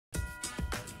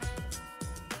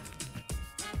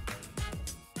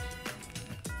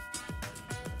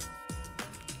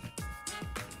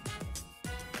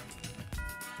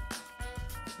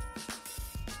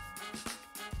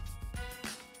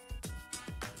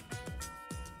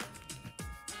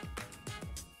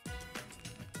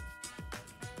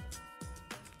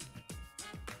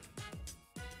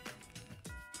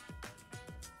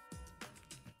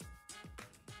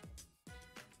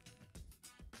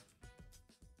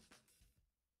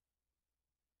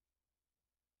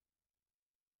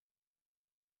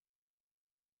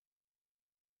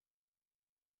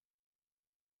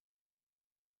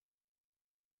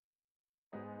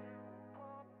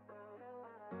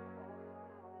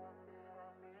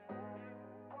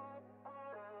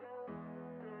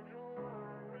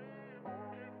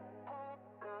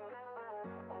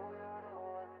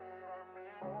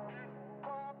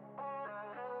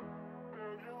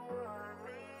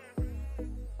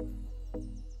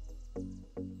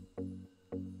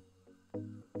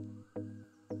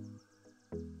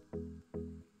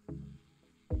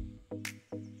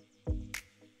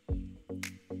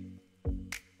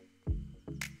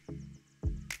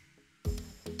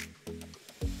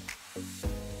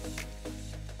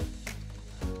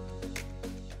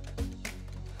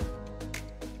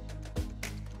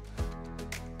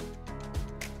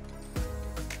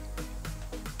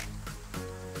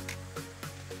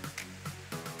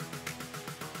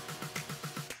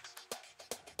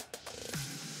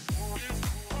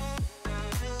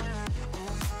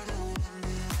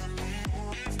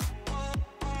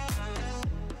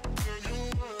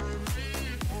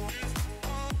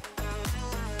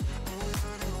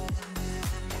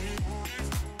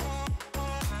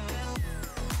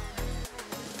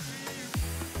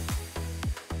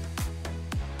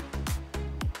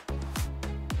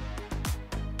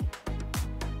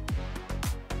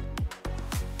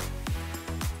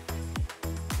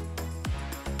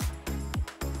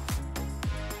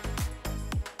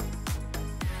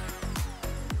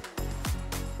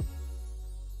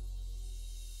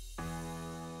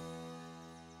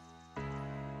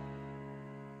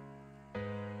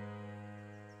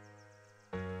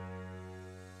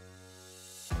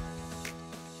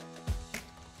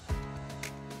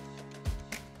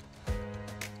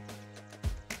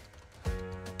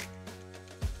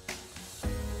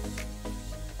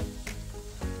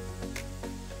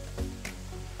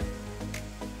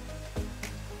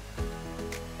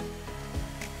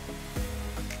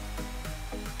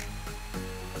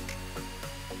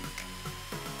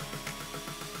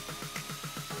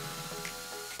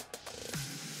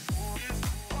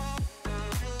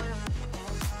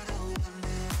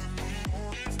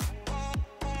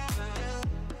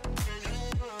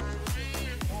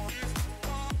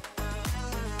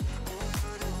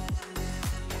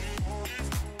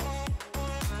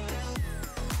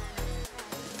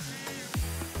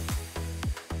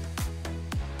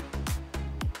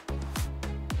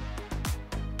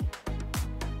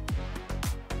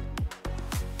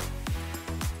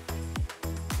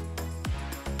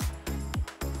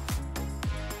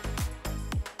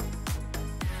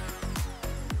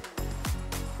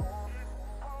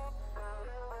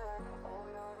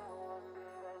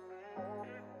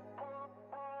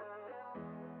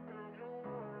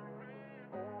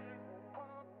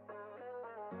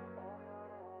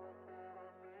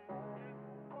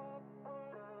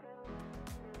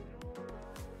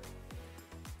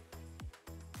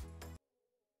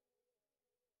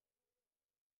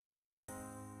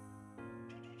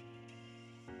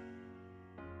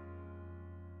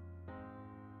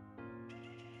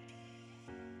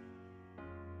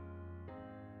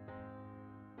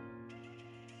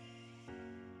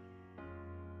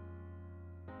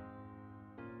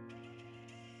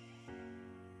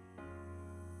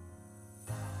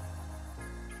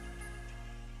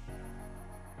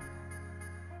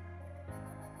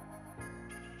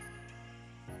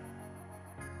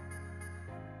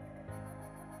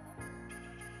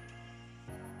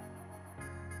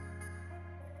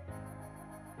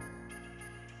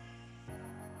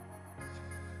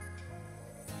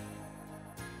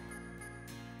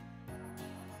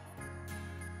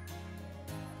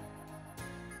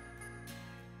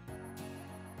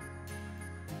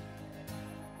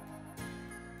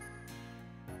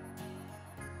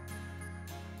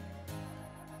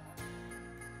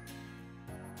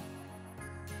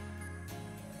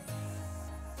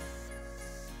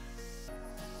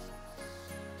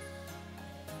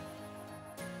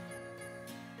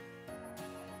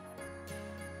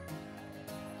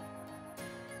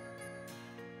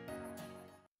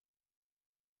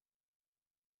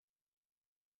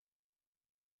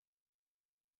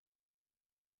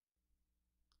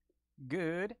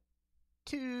Good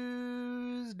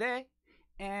Tuesday.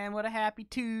 And what a happy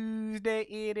Tuesday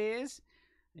it is.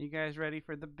 Are you guys ready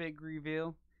for the big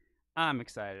reveal? I'm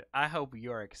excited. I hope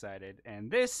you're excited. And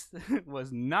this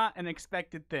was not an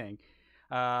expected thing.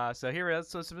 So here it is.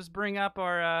 So let's bring up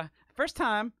our first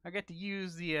time I get to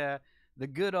use the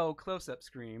good old close-up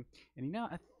screen. And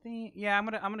I think I'm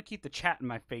gonna keep the chat in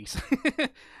my face.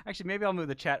 Actually, maybe I'll move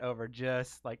the chat over.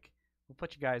 Just like we'll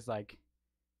put you guys like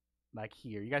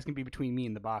here. You guys can be between me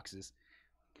and the boxes.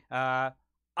 I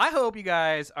hope you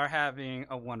guys are having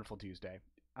a wonderful Tuesday.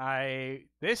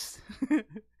 This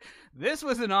this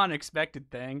was an unexpected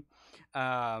thing.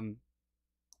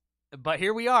 But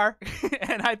here we are,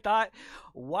 and I thought,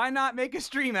 why not make a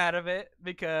stream out of it?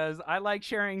 Because I like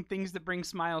sharing things that bring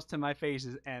smiles to my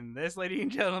faces, and this, ladies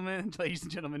and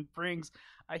gentlemen, brings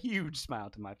a huge smile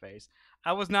to my face.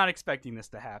 I was not expecting this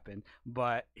to happen,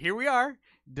 but here we are,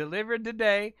 delivered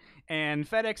today, and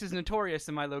FedEx is notorious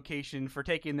in my location for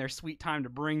taking their sweet time to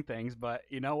bring things, but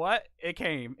you know what? It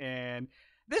came, and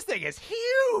this thing is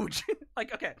huge.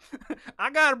 Like, okay, I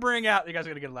gotta bring out. You guys are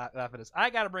gonna get a laugh at this. I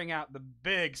gotta bring out the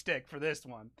big stick for this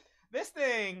one. This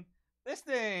thing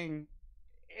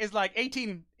is like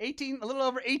 18, a little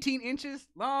over 18 inches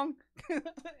long,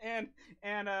 and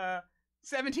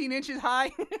 17 inches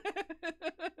high.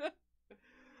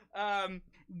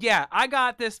 Yeah, I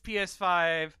got this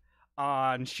PS5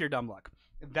 on sheer dumb luck.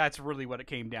 That's really what it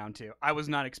came down to. I was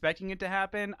not expecting it to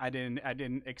happen. I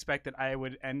didn't expect that I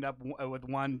would end up with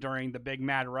one during the big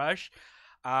mad rush.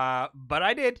 But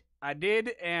I did,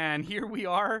 and here we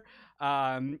are.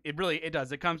 It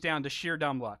does. It comes down to sheer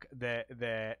dumb luck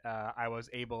that I was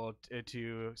able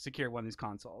to secure one of these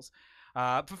consoles.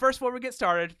 But first, before we get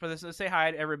started, for this, let's say hi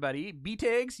to everybody.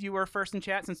 B-Tigs, you were first in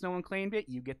chat since no one claimed it.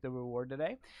 You get the reward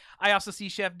today. I also see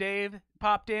Chef Dave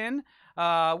popped in.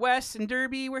 Wes and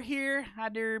Derby were here. Hi,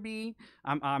 Derby.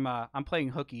 I'm playing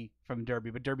hooky from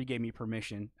Derby, but Derby gave me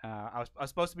permission. I was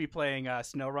supposed to be playing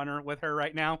SnowRunner with her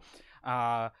right now,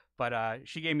 but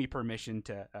she gave me permission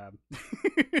to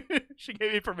she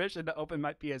gave me permission to open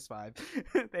my PS5.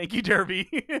 Thank you, Derby.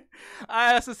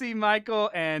 I also see Michael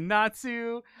and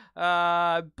Natsu,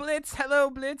 Blitz.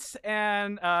 Hello, Blitz,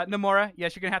 and Nomura.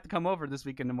 Yes, you're gonna have to come over this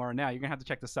weekend, Nomura. Now you're gonna have to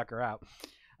check the sucker out.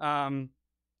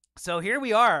 So here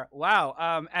we are.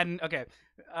 Wow. And okay.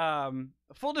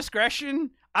 Full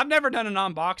discretion, I've never done an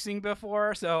unboxing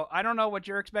before, so I don't know what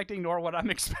you're expecting nor what I'm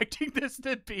expecting this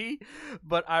to be,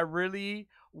 but I really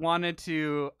wanted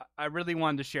to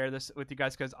share this with you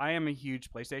guys because I am a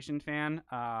huge PlayStation fan.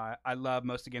 I love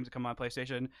most of the games that come on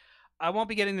PlayStation. I won't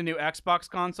be getting the new Xbox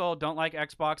console. Don't like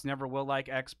Xbox. Never will like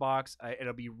Xbox.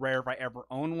 It'll be rare if I ever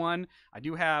own one. I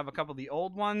do have a couple of the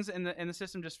old ones in the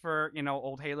system just for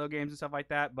old Halo games and stuff like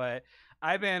that. But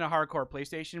I've been a hardcore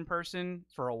PlayStation person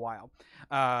for a while.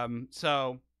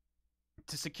 So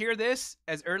to secure this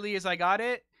as early as I got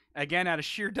it, again out of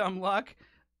sheer dumb luck,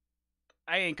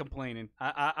 I ain't complaining.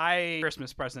 I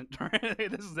Christmas present.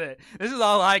 This is it. This is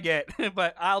all I get,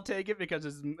 but I'll take it because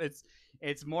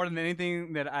it's more than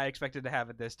anything that I expected to have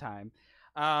at this time.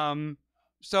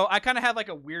 So I kind of have like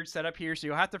a weird setup here, so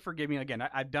you'll have to forgive me. Again,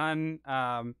 I've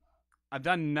never done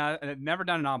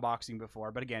an unboxing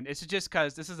before, but again, it's just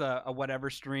because this is a whatever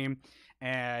stream,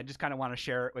 and I just kind of want to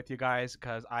share it with you guys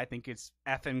because I think it's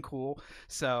effing cool.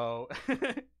 So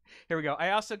here we go.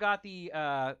 I also got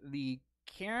the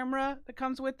camera that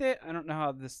comes with it. I don't know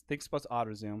how this thing's supposed to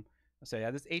auto zoom. So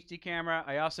yeah, this HD camera.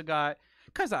 I also got,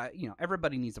 because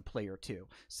everybody needs a player too,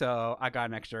 so I got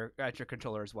an extra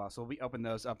controller as well. So we'll open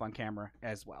those up on camera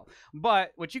as well.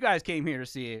 But what you guys came here to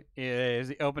see is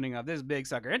the opening of this big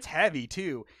sucker. It's heavy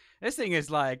too. This thing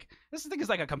is like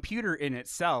a computer in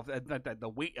itself.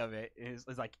 The weight of it is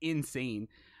like insane.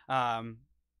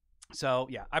 So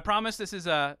yeah, I promise this is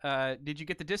did you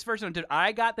get the disc version?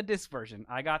 I got the disc version.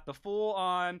 I got the full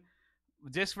on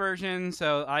disc version,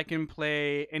 so I can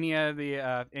play any of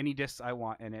the any discs I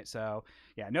want in it. So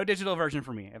yeah, no digital version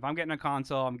for me. If I'm getting a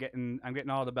console, I'm getting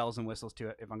all the bells and whistles to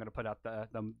it. If I'm gonna put out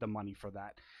the money for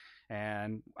that.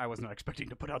 And I was not expecting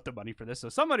to put out the money for this, so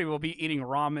somebody will be eating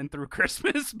ramen through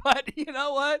Christmas. But you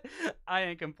know what? I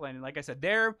ain't complaining. Like I said,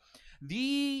 they're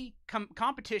the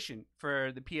competition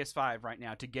for the PS5 right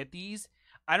now to get these.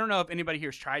 I don't know if anybody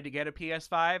here's tried to get a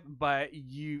PS5, but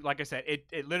like I said,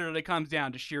 it literally comes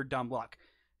down to sheer dumb luck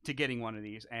to getting one of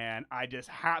these, and I just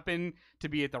happened to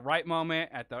be at the right moment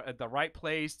at the right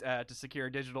place to secure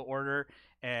a digital order,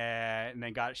 and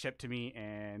then got it shipped to me,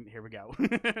 and here we go.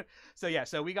 So yeah,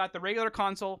 so we got the regular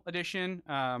console edition.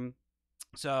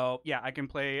 So yeah, I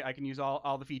can use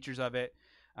all the features of it,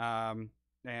 and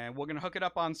we're gonna hook it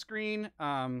up on screen.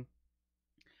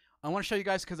 I want to show you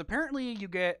guys because apparently you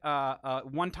get a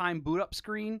one-time boot up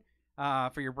screen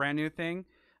for your brand new thing.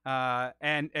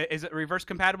 And is it reverse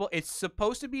compatible? It's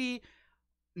supposed to be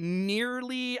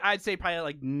nearly, I'd say probably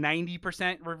like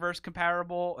 90% reverse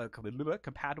compatible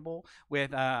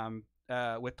with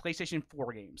PlayStation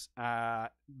 4 games.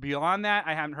 Beyond that,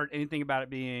 I haven't heard anything about it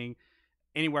being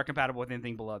anywhere compatible with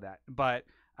anything below that. But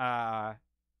I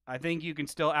think you can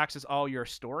still access all your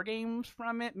store games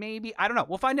from it. Maybe, I don't know.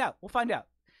 We'll find out.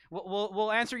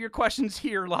 We'll answer your questions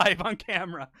here live on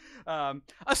camera,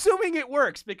 assuming it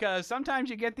works, because sometimes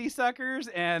you get these suckers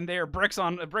and they're bricks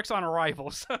on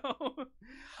arrival. So, all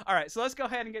right, so let's go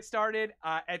ahead and get started.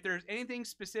 If there's anything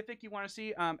specific you want to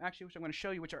see, actually, which I'm going to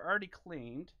show you, which are already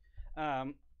claimed,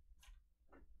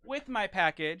 with my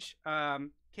package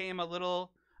came a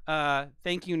little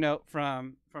thank you note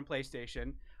from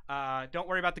PlayStation. Don't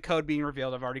worry about the code being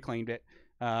revealed. I've already claimed it.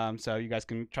 So you guys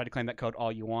can try to claim that code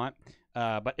all you want,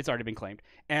 but it's already been claimed.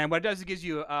 And what it does is it gives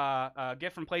you a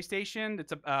gift from PlayStation.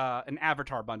 It's an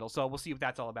avatar bundle, so we'll see what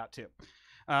that's all about too.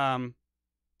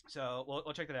 So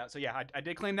we'll check that out. So yeah, I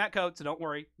did claim that code, so don't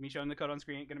worry. Me showing the code on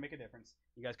screen ain't gonna make a difference.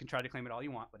 You guys can try to claim it all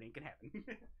you want, but it ain't gonna happen.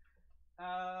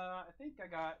 I think I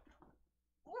got.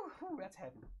 Ooh, that's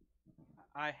heavy.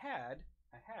 I had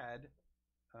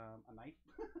a knife.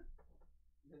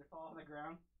 Did it fall on the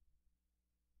ground?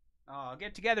 Oh, get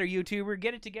it together, YouTuber.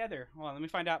 Get it together. Hold on, let me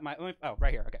find out my... Oh,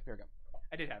 right here. Okay, there we go.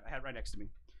 I had it right next to me.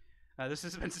 This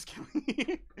suspense is killing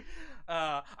me.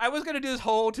 I was going to do this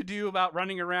whole to-do about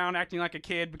running around acting like a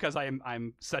kid because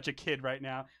I'm such a kid right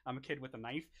now. I'm a kid with a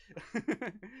knife.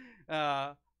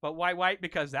 But why white?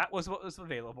 Because that was what was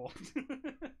available.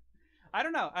 I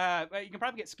don't know. You can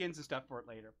probably get skins and stuff for it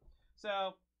later.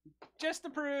 So... just to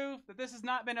prove that this has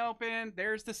not been opened,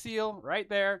 there's the seal right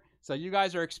there. So you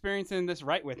guys are experiencing this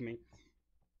right with me.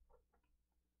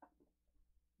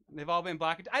 They've all been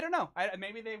black. I don't know.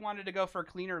 Maybe they wanted to go for a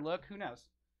cleaner look. Who knows?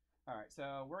 All right,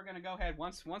 so we're going to go ahead.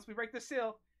 Once we break the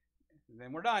seal,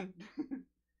 then we're done.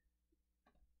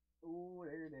 Oh,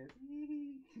 there it is.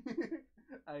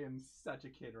 I am such a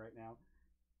kid right now.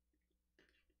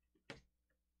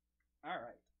 All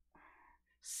right.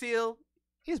 Seal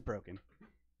is broken.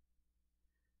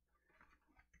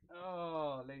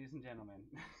 Oh, ladies and gentlemen,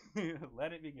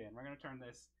 let it begin. We're gonna turn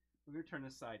this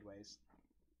sideways,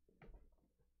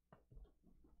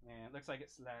 and it looks like it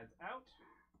slides out.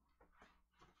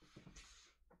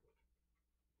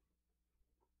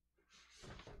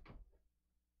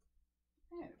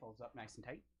 And it folds up nice and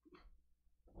tight.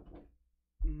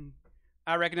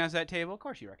 I recognize that table. Of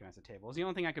course, you recognize the table. It's the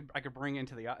only thing I could bring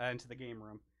into the game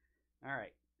room. All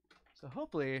right, so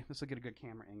hopefully this will get a good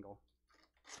camera angle.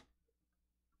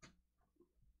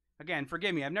 Again,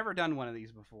 forgive me. I've never done one of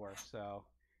these before, so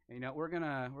you know we're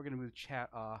gonna move chat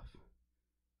off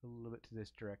a little bit to this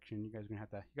direction. You guys are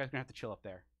gonna have to chill up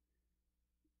there.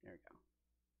 There we go.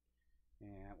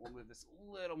 And we'll move this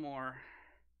a little more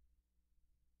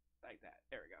like that.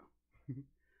 There we go.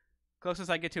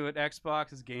 Closest I get to an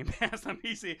Xbox is Game Pass on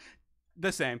PC.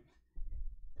 The same.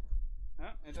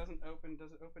 Oh, it doesn't open.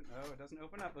 Does it open? Oh, it doesn't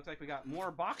open up. Looks like we got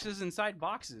more boxes inside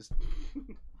boxes.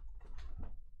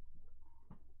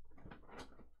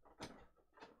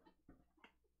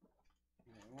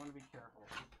 Want to be careful.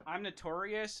 I'm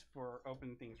notorious for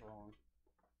opening things wrong.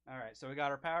 All right, so we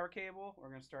got our power cable. We're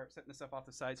going to start setting this up off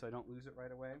the side so I don't lose it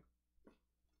right away.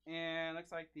 And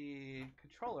looks like the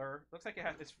controller, looks like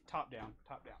it's top down.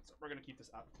 So we're going to keep this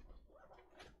up.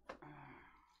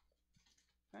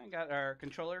 I got our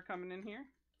controller coming in here.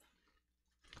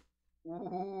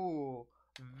 Ooh,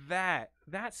 that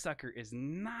sucker is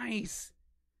nice.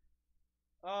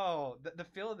 Oh, the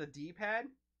feel of the D-pad.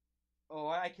 Oh,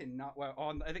 I cannot. Well,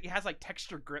 I think it has like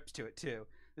texture grips to it too.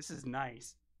 This is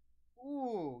nice.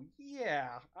 Ooh,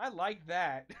 yeah, I like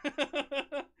that.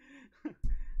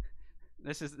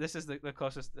 This is the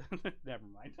closest. Never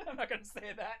mind. I'm not gonna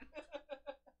say that.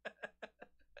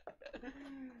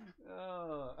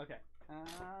 Oh, okay.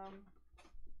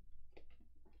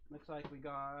 Looks like we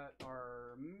got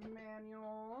our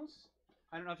manuals.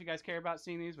 I don't know if you guys care about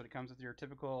seeing these, but it comes with your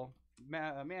typical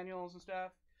manuals and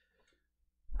stuff.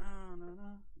 Okay,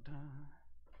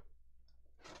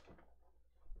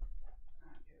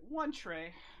 one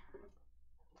tray.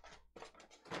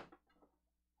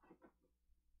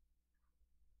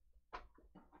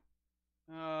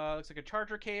 Looks like a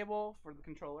charger cable for the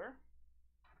controller.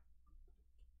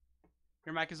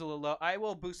 Your mic is a little low. I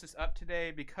will boost this up today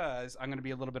because I'm going to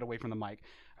be a little bit away from the mic.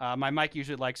 My mic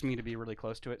usually likes me to be really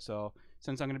close to it, so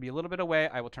since I'm going to be a little bit away,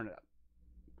 I will turn it up.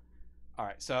 All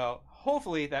right, so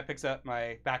hopefully that picks up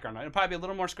my background. It'll probably be a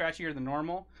little more scratchier than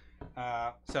normal,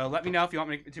 So let me know if you want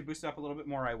me to boost it up a little bit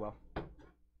more. I will.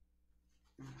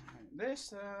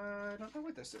 This I don't know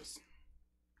what this is.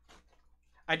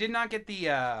 I did not get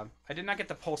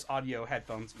the Pulse Audio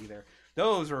headphones either.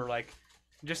 Those were like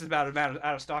just about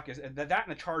out of stock. That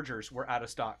and the chargers were out of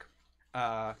stock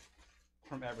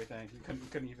from everything. You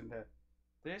couldn't even hit.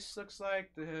 This looks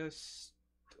like this,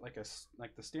 like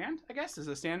the stand. I guess is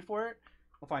a stand for it.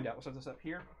 We'll find out. We'll set this up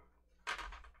here.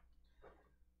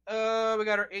 We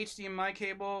got our HDMI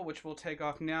cable, which we'll take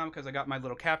off now because I got my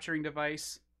little capturing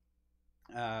device.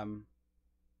 And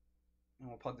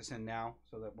we'll plug this in now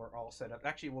so that we're all set up.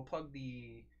 Actually, we'll plug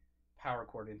the power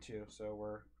cord in too,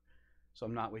 so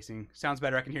I'm not wasting. Sounds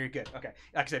better. I can hear you good. Okay.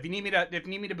 Like I said, if you need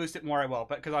me to boost it more, I will.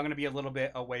 But because I'm going to be a little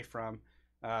bit away from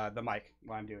the mic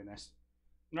while I'm doing this.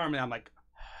 Normally, I'm like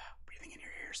breathing in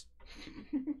your ears.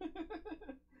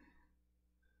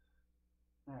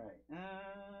 All right.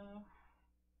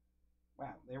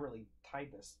 Wow, they really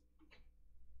tied this.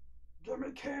 Give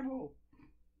me cable.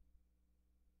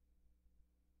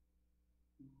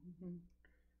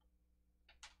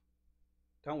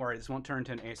 Don't worry, this won't turn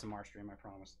into an ASMR stream, I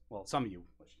promise. Well, some of you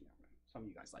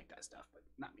guys like that stuff, but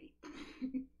not me.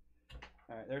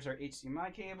 Alright, there's our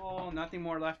HDMI cable. Nothing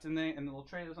more left in the little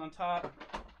tray that was on top.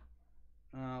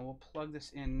 We'll plug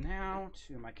this in now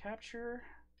to my capture.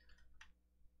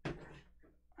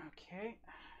 Okay.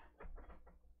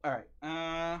 Alright,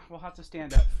 we'll have to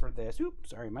stand up for this. Oops,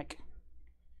 sorry, Mike.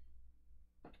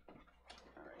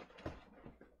 Alright.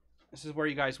 This is where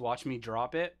you guys watch me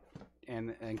drop it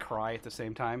and cry at the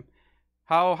same time.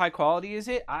 How high quality is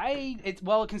it?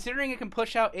 Well, considering it can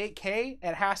push out 8K,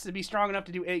 it has to be strong enough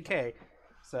to do 8K.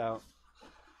 So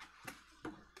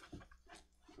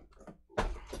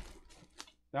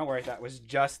don't worry, that was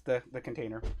just the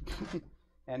container.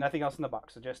 And nothing else in the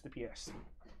box, so just the PS5.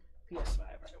 Right, we'll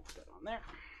put that on there.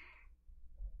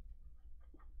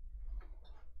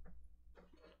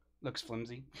 Looks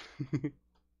flimsy. Alright,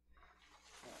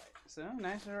 so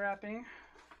nice wrapping.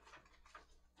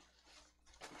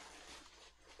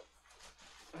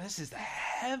 This is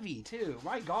heavy too.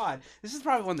 My God, this is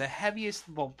probably one of the heaviest,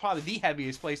 well, probably the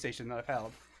heaviest PlayStation that I've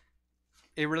held.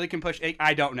 It really can push 8.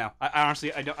 I don't know. I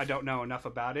honestly, I don't know enough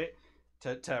about it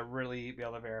to really be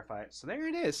able to verify it. So there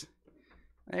it is.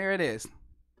 There it is.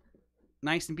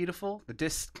 Nice and beautiful. The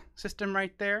disc system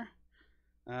right there.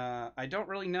 I don't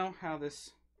really know how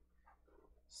this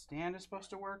stand is supposed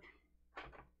to work.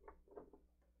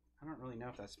 I don't really know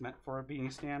if that's meant for being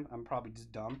a stand. I'm probably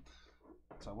just dumb.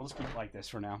 So we'll just keep it like this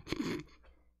for now.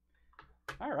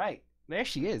 All right. There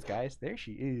she is, guys. There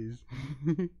she is.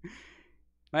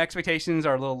 My expectations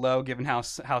are a little low given how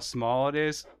small it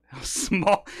is. How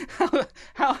small?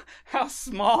 How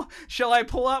small? Shall I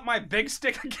pull out my big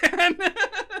stick again?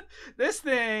 This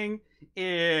thing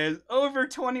is over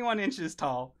 21 inches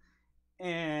tall.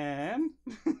 And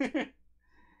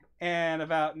and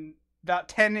about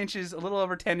 10 inches, a little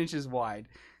over 10 inches wide.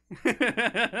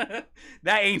 That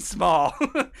ain't small.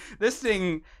 This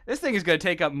thing is gonna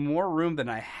take up more room than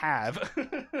I have.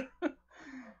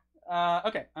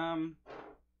 Okay.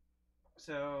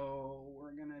 So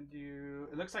we're gonna do.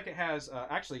 It looks like it has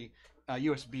actually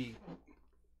USB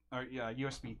or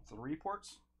USB 3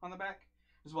 ports on the back,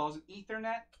 as well as an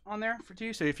Ethernet on there for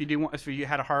 2. So if you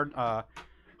had a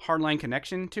hardline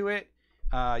connection to it,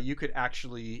 you could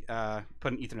actually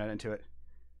put an Ethernet into it.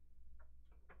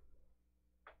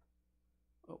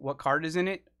 What card is in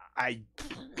it? I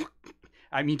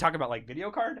mean, talk about like video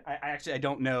card. I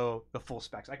don't know the full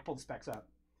specs. I can pull the specs up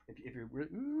if you're really,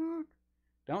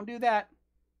 don't do that.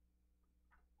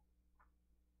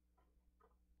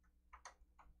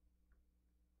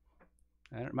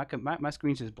 My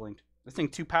screen just blinked. This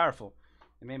thing's too powerful.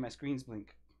 It made my screens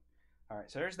blink. All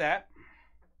right, so there's that.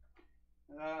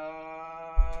 We'll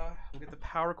get the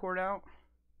power cord out.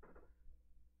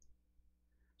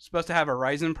 Supposed to have a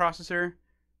Ryzen processor.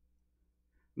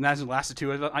 And that's the last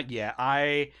two. Yeah,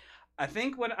 I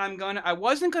think what I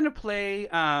wasn't gonna play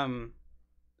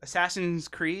Assassin's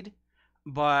Creed,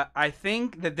 but I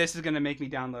think that this is gonna make me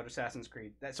download Assassin's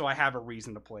Creed. So I have a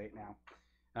reason to play it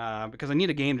now, because I need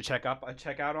a game to check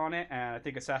out on it, and I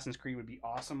think Assassin's Creed would be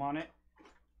awesome on it.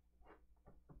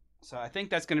 So I think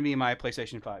that's gonna be my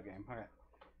PlayStation 5 game. Okay.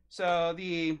 So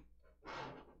the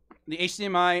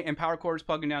HDMI and power cord is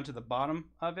plugging down to the bottom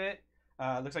of it.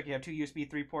 Looks like you have 2 USB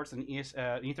 3 ports and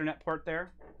an Ethernet port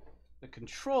there. The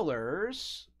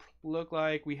controllers look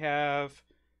like we have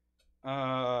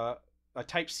a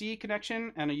Type-C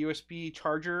connection and a USB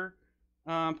charger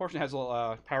portion. It has a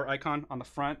little power icon on the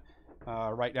front,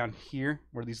 right down here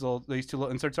where these two little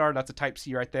inserts are. That's a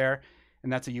Type-C right there,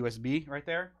 and that's a USB right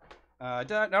there. I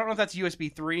don't know if that's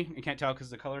USB 3. I can't tell because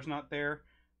the color's not there.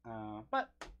 But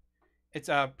it's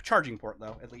a charging port,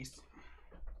 though, at least.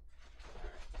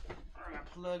 I'm going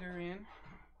to plug her in.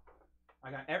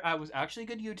 I was actually a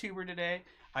good YouTuber today.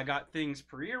 I got things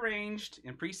pre-arranged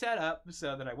and pre-set up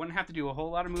so that I wouldn't have to do a whole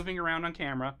lot of moving around on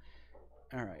camera.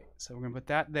 All right, so we're gonna put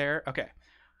that there. Okay,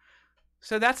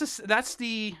 so that's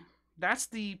the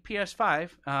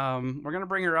PS5. We're gonna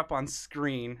bring her up on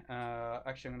screen.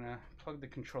 Actually, I'm gonna plug the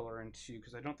controller in too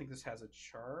because I don't think this has a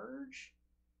charge.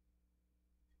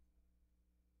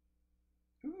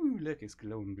 Ooh, look, it's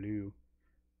glowing blue.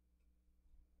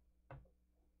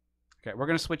 Okay, we're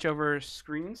gonna switch over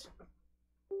screens.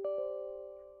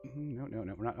 No,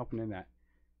 we're not opening that.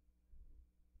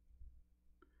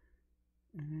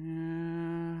 Let's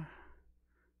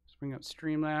bring up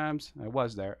Streamlabs. I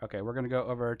was there. Okay, we're gonna go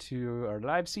over to our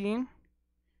live scene.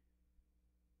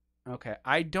 Okay,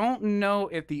 I don't know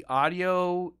if the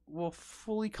audio will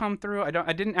fully come through. I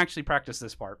didn't actually practice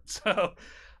this part, so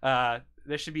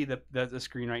this should be the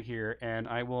screen right here, and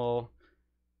I will.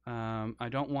 I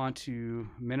don't want to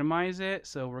minimize it,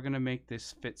 so we're gonna make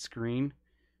this fit screen,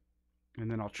 and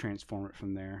then I'll transform it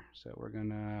from there. So we're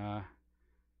gonna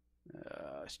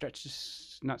not stretch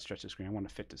the screen. I want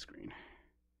to fit the screen.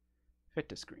 Fit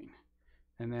the screen,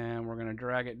 and then we're gonna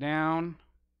drag it down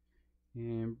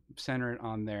and center it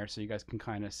on there, so you guys can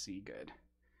kind of see good.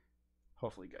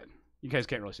 Hopefully good. You guys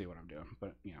can't really see what I'm doing,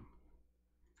 but you know.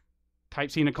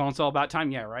 Type C in a console, about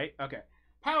time. Yeah, right. Okay.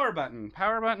 Power button.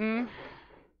 Power button.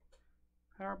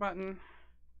 Power button.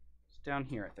 It's down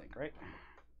here, I think, right?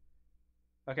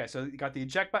 Okay, so you got the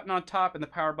eject button on top and the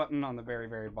power button on the very,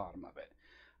 very bottom of it.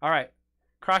 All right.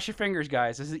 Cross your fingers,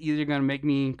 guys. This is either going to make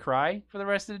me cry for the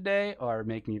rest of the day or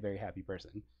make me a very happy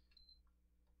person.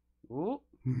 Ooh.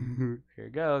 Here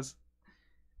it goes.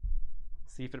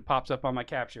 See if it pops up on my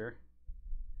capture.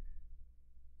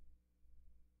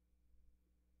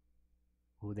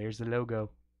 Oh, there's the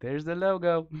logo. There's the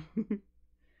logo.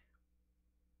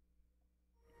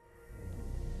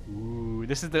 Ooh,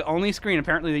 this is the only screen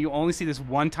apparently that you only see this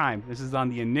one time. This is on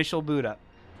the initial boot up.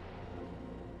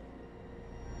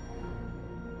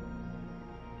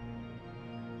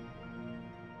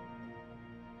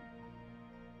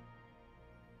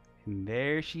 And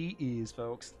there she is,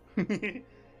 folks. All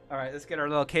right, let's get our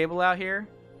little cable out here.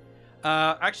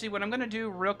 Actually, what I'm going to do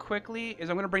real quickly is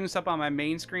I'm going to bring this up on my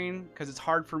main screen because it's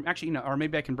hard for... Actually, you know, or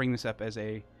maybe I can bring this up as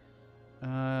a...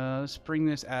 let's bring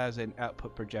this as an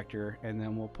output projector, and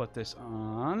then we'll put this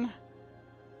on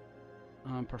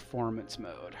performance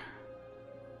mode.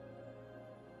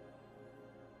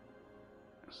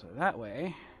 So that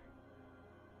way...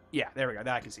 Yeah, there we go.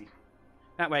 That I can see.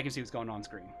 That way I can see what's going on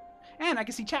screen. And I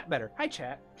can see chat better. Hi,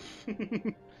 chat.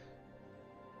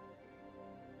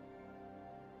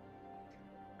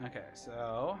 Okay,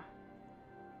 so...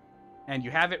 And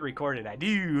you have it recorded. I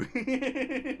do.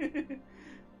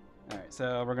 Alright,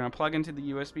 so we're going to plug into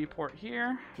the USB port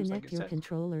here. Connect your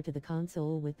controller to the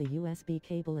console with the USB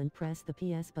cable and press the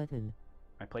PS button.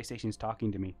 My PlayStation's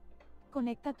talking to me.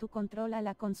 Conecta tu control a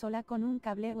la consola con un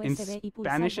cable USB y pulsa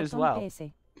Spanish el as botón well. PS.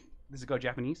 Does it go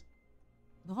Japanese?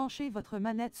 Branchez votre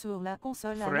manette sur la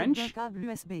console French? avec un câble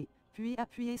USB, puis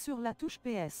appuyez sur la touche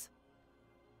PS.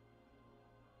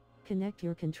 Connect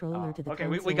your controller to the okay,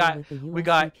 console we got with the USB we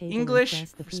got cable English, and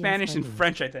press the PS Spanish, and button.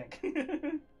 French, I think.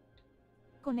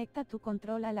 Conecta tu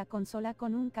control a la consola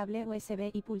con un cable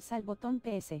USB y pulsa el botón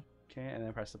PS. Okay, and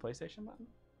then press the PlayStation button.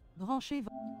 Branchez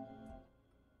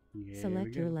Yeah,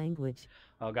 Select your language.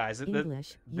 Oh, guys,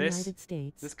 English, United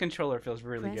States. this controller feels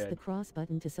really Press good. the cross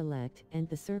button to select and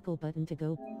the circle button to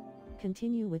go.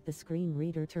 Continue with the screen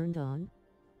reader turned on.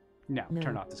 No, No.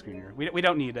 turn off the screen reader. We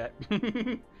don't need that.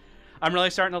 I'm really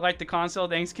starting to like the console.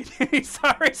 Thanks, Kitty.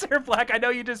 Sorry, Sir Black. I know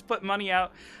you just put money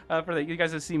out for you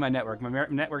guys to see my network. My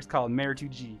network's called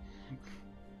Mare2G.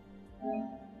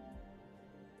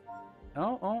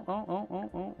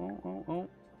 Oh.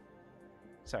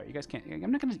 Sorry, you guys can't.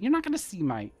 You're not gonna see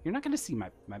my.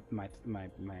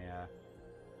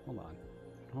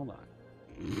 Hold on.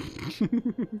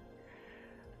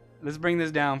 Let's bring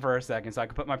this down for a second so I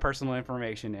can put my personal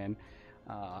information in,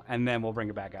 and then we'll bring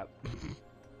it back up.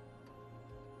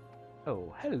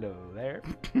 Oh, hello there.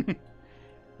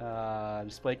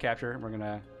 Display capture.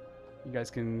 You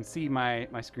guys can see my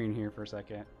screen here for a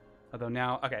second. Although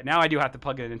now I do have to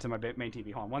plug it into my main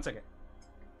TV. Hold on, 1 second.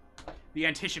 The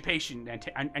anticipation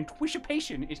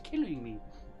is killing me.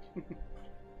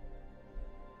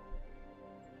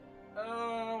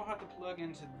 Oh, I'll have to plug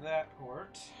into that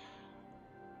port.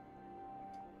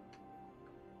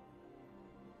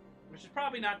 Which is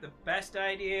probably not the best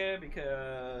idea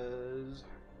because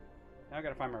Now I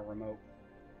gotta find my remote.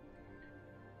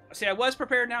 See, I was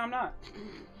prepared, now I'm not.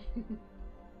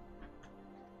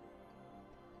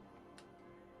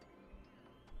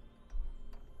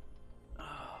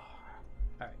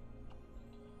 Alright.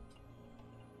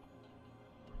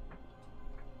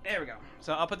 There we go.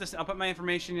 So I'll put my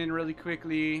information in really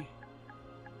quickly.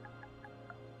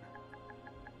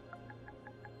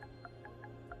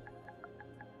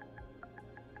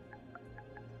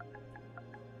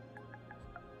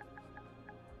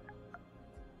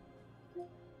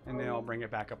 And then I'll bring it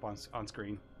back up on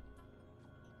screen.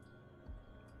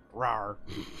 Rawr.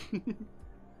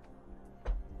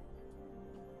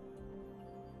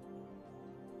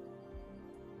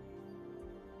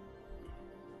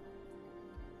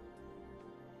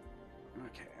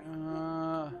 Okay.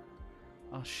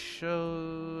 I'll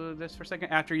show this for a second.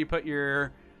 After you put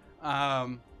your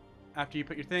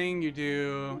thing, you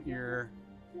do your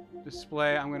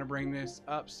display. I'm going to bring this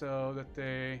up so that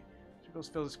they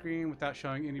fill the screen without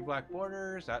showing any black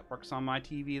borders. That works on my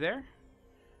TV there.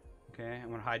 Okay,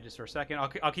 I'm gonna hide just for a second.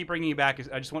 I'll keep bringing you back.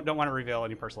 I just don't want to reveal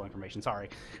any personal information. Sorry.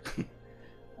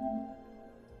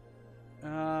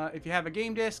 If you have a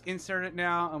game disc, insert it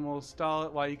now, and we'll stall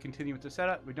it while you continue with the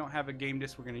setup. We don't have a game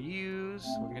disc we're gonna use.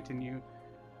 We're gonna continue.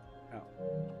 Oh,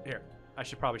 here. I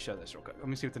should probably show this real quick. Let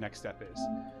me see what the next step is.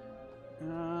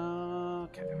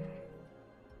 Okay.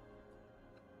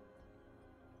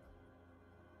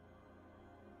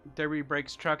 Derby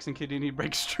breaks trucks and Kidini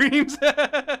breaks streams.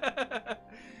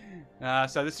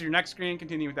 So this is your next screen.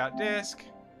 Continue without disk.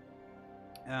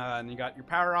 And you got your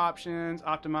power options,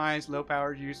 optimize, low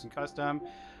power use, and custom.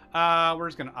 We're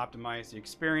just gonna optimize the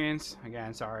experience.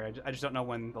 Again, sorry, I just don't know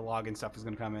when the login stuff is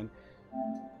gonna come in.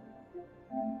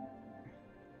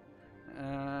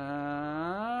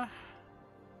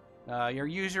 Your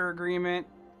user agreement.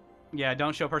 Yeah,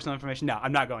 don't show personal information. No,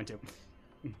 I'm not going to.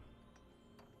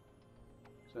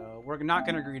 So we're not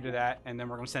going to agree to that, and then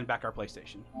we're going to send back our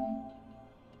PlayStation.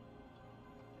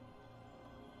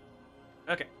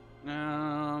 Okay.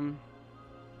 You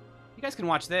guys can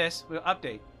watch this. We'll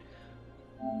update.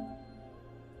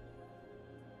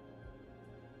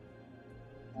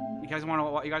 You guys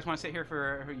want to sit here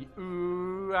for?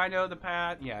 Ooh, I know the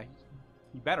path. Yeah,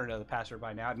 you better know the password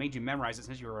by now. I made you memorize it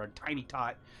since you were a tiny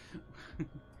tot.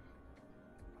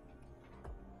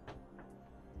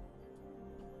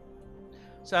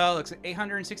 So it looks like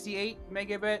 868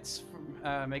 megabytes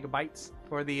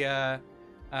for the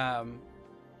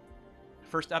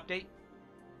first update.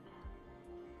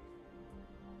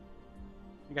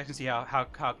 You guys can see how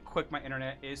quick my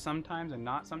internet is sometimes and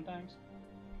not sometimes.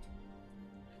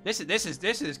 This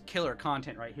is killer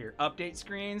content right here. Update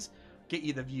screens get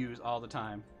you the views all the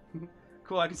time.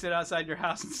 Cool, I can sit outside your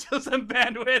house and steal some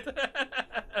bandwidth.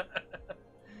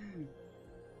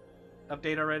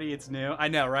 Update already? It's new. I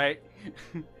know, right?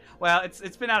 Well,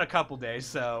 it's been out a couple days,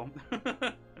 so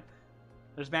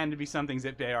there's bound to be some things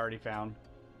that they already found.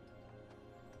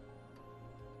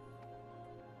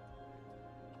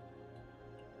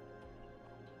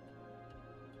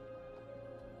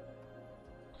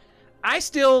 I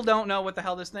still don't know what the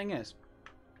hell this thing is.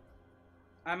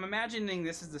 I'm imagining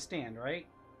this is the stand, right?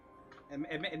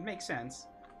 It makes sense.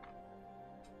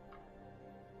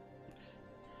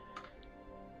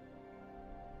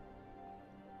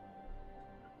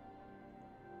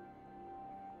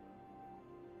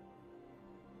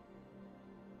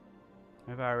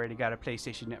 I've already got a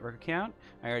PlayStation Network account.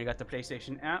 I already got the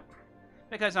PlayStation app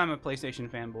because I'm a PlayStation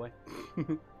fanboy.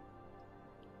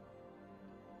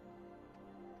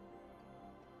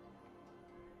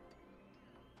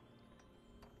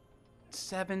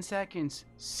 7 seconds.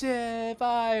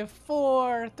 5,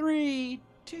 4, 3,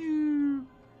 2.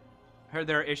 Heard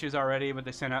there are issues already, but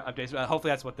they sent out updates.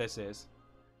 Hopefully that's what this is.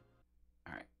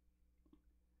 All right.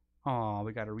 Oh,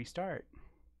 we got to restart.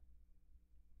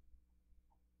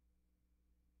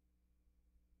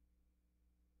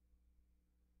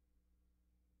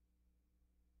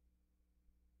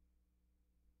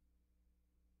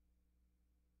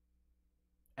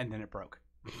 And then it broke.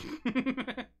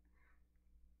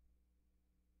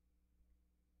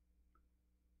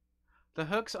 The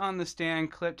hooks on the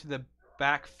stand clip to the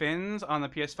back fins on the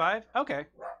PS5? Okay.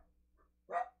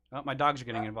 Oh, my dogs are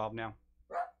getting involved now.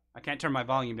 I can't turn my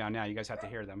volume down now. You guys have to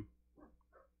hear them.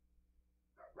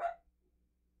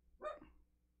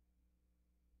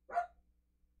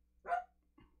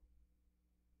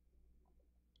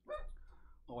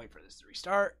 We'll wait for this to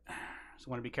restart. So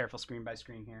want to be careful screen by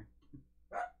screen here.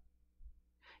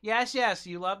 Yes, yes,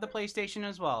 you love the PlayStation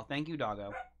as well. Thank you,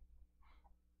 doggo.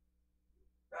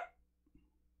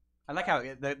 I like how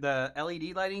the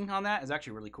LED lighting on that is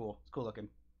actually really cool. It's cool looking.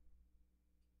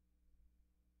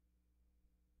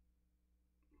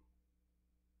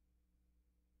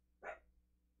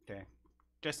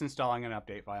 Just installing an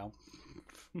update file.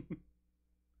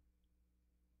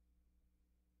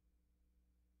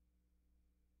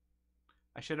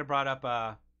 I should have brought up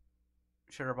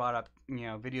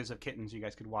videos of kittens you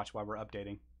guys could watch while we're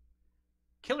updating.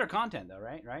 Killer content though,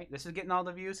 right? This is getting all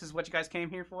the views. This is what you guys came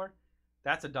here for.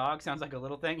 That's a dog. Sounds like a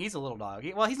little thing. He's a little dog.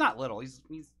 Well, he's not little.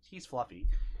 He's fluffy,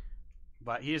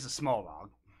 but he is a small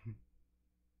dog.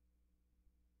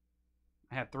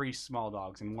 I have 3 small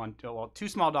dogs and 2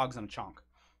 small dogs and a chonk.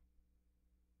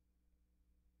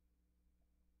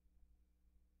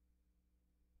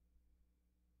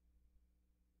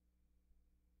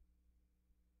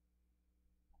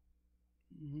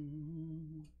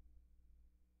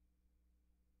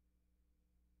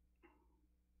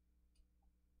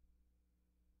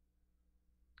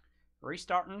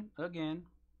 Restarting again.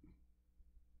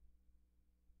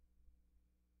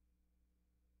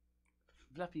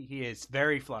 Fluffy. He is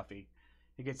very fluffy.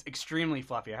 He gets extremely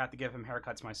fluffy. I have to give him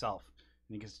haircuts myself.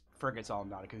 And he forgets all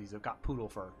about it because he's got poodle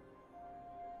fur.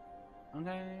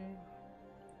 Okay.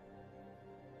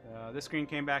 This screen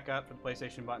came back up for the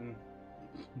PlayStation button.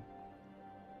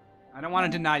 I don't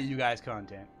want to deny you guys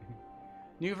content.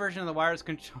 New version of the wireless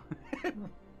control.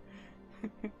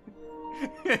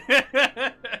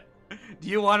 Do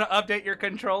you want to update your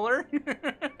controller?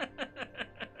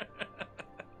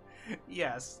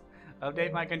 Yes.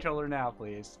 Update my controller now,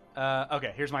 please.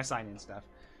 Okay, here's my sign-in stuff.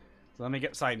 So let me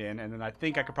get signed in, and then I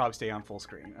think I could probably stay on full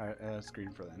screen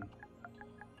for then.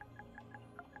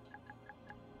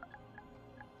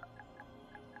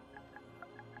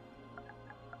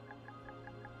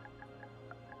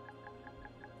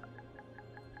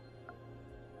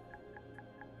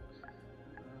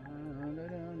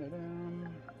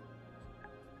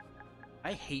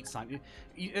 I hate signing.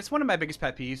 It's one of my biggest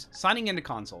pet peeves. Signing into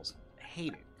consoles. I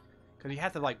hate it. Because you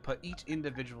have to like put each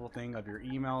individual thing of your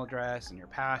email address and your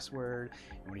password.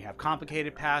 And when you have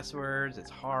complicated passwords, it's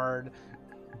hard.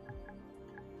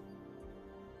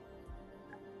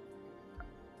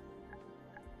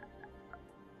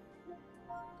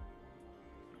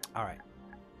 Alright.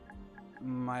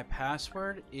 My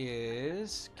password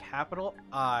is capital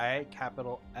I,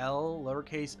 capital L,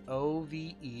 lowercase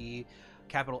O-V-E,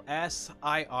 capital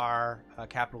S-I-R,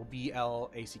 capital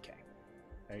B-L-A-C-K.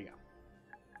 There you go.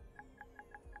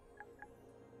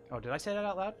 Oh, did I say that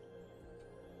out loud?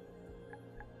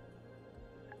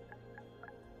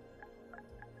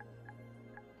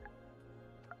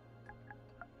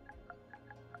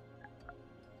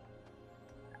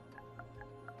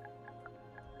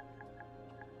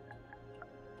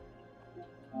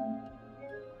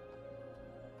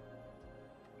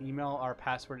 Email our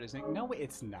password isn't. No,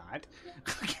 it's not.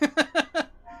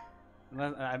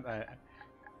 I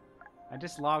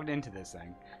just logged into this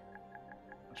thing.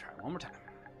 I'll try it one more time.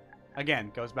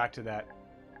 Again, goes back to that.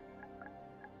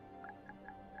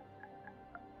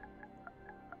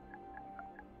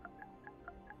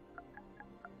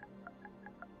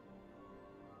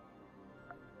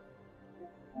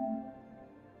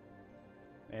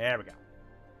 There we go.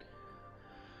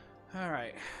 All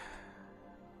right.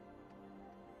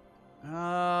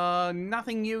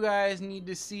 Nothing you guys need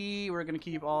to see. We're gonna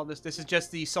keep all this. This is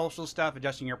just the social stuff,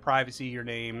 adjusting your privacy, your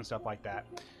name, stuff like that.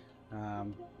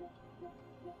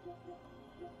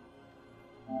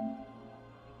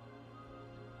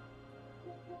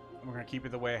 We're gonna keep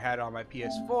it the way I had on my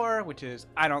PS4, which is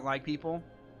I don't like people.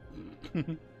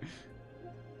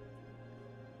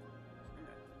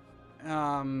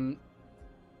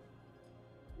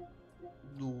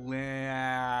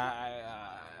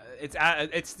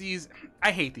 It's these.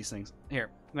 I hate these things. Here,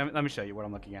 let me show you what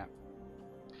I'm looking at.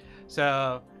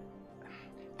 So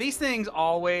these things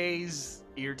always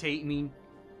irritate me,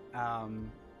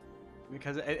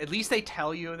 because at least they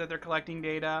tell you that they're collecting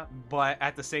data, but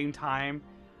at the same time,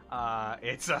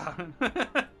 it's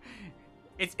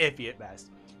it's iffy at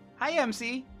best. Hi,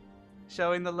 MC,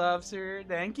 showing the love, sir.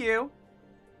 Thank you.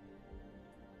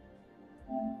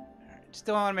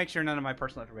 Still want to make sure none of my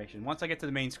personal information. Once I get to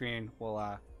the main screen, we'll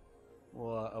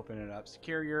open it up.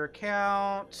 Secure your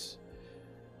account.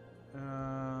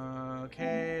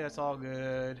 Okay, that's all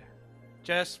good.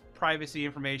 Just privacy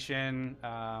information,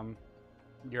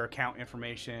 your account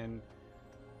information.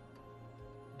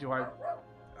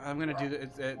 I'm gonna do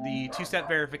the two-step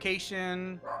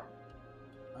verification.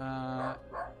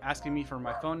 Asking me for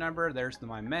my phone number. There's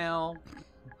my mail.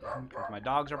 My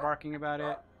dogs are barking about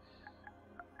it.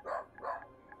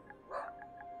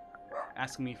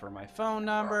 Asking me for my phone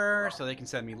number so they can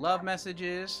send me love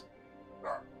messages.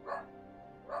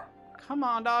 Come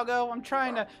on, doggo. I'm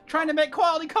trying to make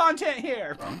quality content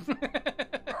here.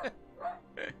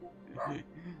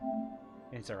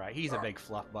 It's all right. He's a big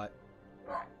fluff butt.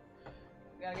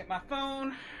 Gotta get my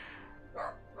phone.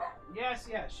 Yes,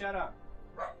 yes, shut up.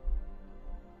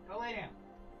 Go lay down.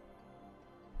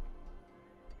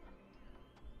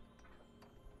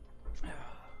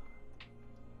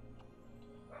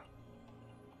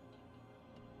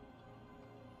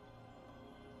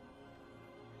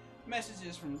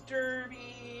 Messages from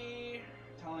Derby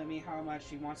telling me how much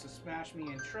he wants to smash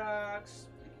me in trucks.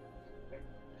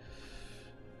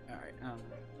 Alright, I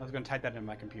was going to type that in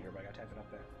my computer, but I got to type it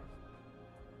up there.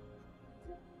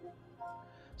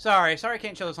 Sorry I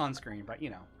can't show this on screen, but you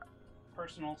know,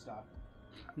 personal stuff.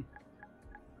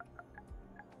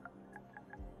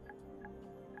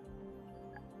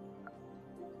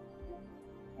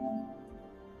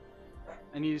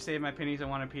 I need to save my pennies. I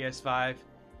want a PS5.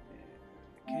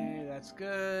 Okay, that's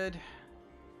good.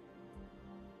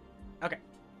 Okay.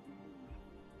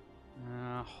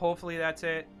 Hopefully that's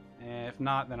it. If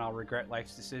not, then I'll regret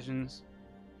life's decisions.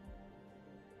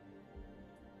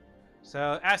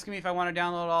 So, asking me if I want to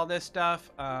download all this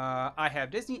stuff. I have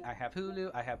Disney, I have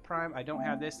Hulu, I have Prime, I don't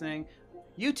have this thing.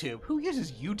 YouTube? Who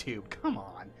uses YouTube? Come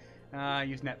on. I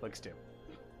use Netflix too.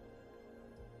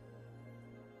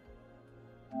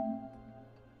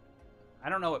 I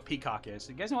don't know what Peacock is.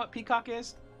 You guys know what Peacock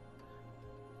is?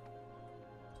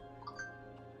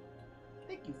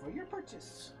 Thank you for your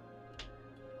purchase.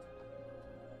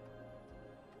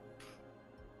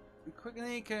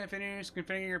 Quickly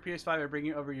configure your PS5 by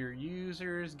bringing over your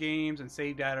users, games, and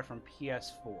save data from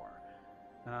PS4.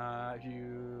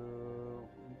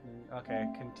 Okay,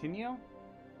 continue.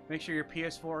 Make sure your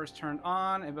PS4 is turned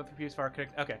on and both your PS4 are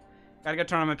connected. Okay, gotta go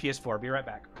turn on my PS4. Be right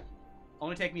back.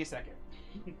 Only take me a second.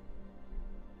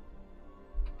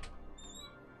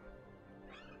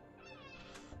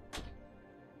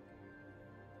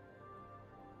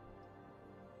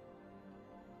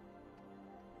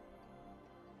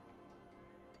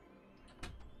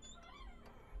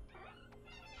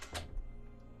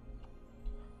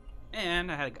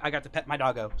 And I got to pet my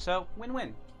doggo, so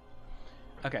win-win.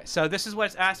 Okay, so this is what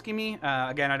it's asking me.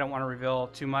 Again, I don't want to reveal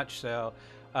too much, so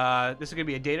this is going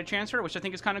to be a data transfer, which I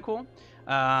think is kind of cool.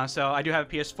 So I do have a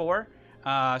PS4,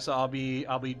 so I'll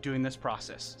be doing this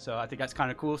process. So I think that's kind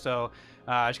of cool. So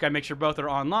just got to make sure both are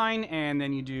online, and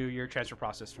then you do your transfer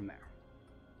process from there.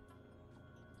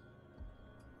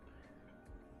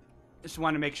 Just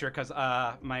want to make sure because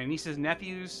my nieces and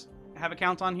nephews have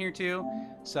accounts on here too,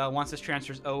 so once this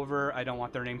transfers over, I don't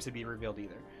want their names to be revealed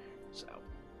either. So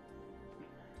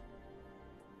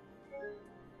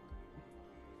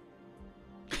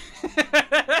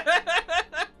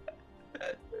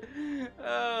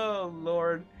oh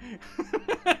Lord.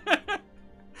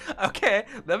 Okay,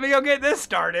 let me go get this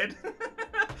started.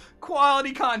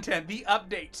 Quality content, the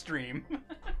update stream.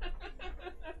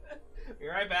 Be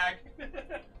right back.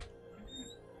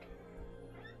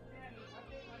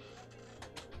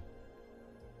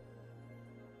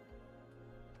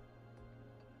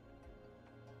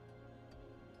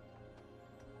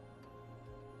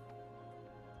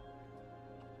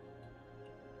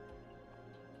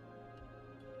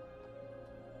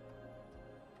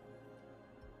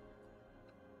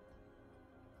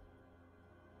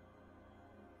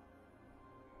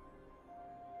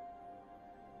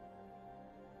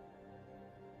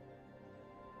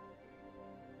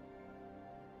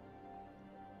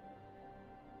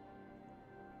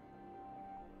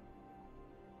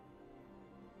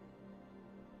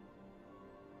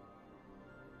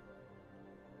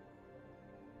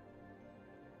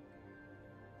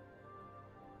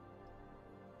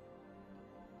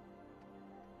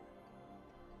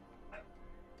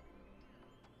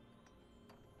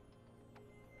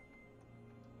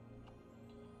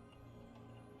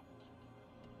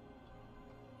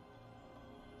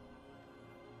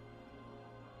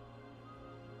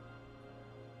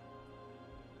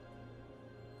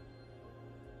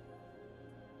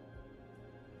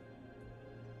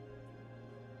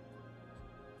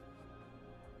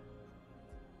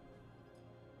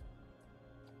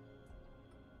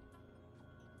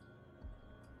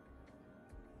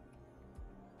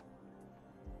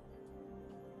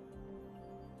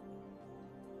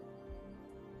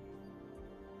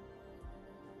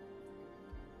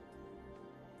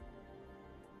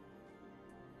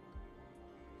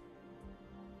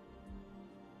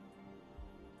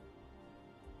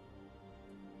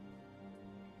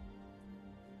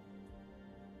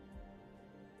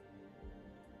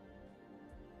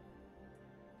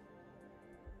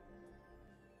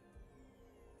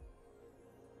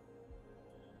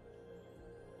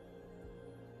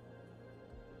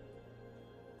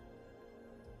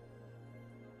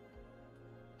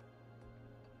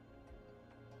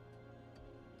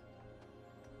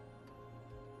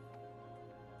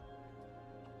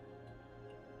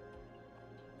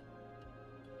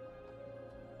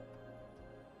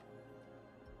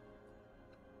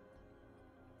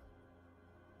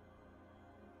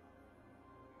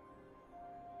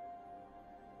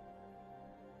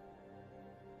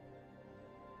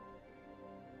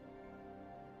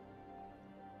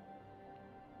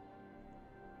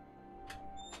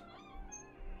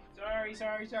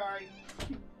 Sorry.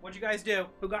 What'd you guys do?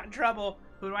 Who got in trouble?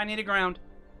 Who do I need to ground?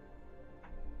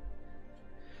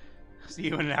 See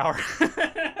you in an hour.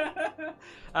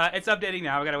 It's updating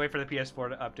now. I gotta wait for the PS4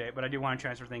 to update, but I do want to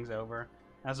transfer things over.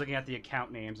 I was looking at the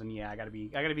account names, and yeah, I gotta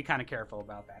be kind of careful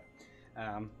about that.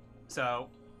 So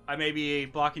I may be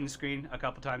blocking the screen a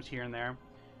couple times here and there.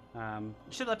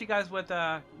 Should left you guys with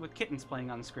kittens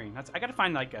playing on the screen. I gotta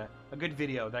find like a good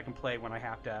video that I can play when I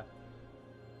have to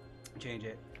change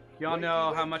it. Y'all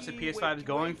know how much the PS5 is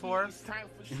going for?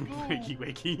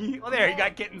 Wakey. Well, there, you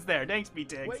got kittens there. Thanks,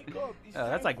 B-Tigs.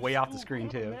 That's like way off the screen,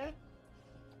 too.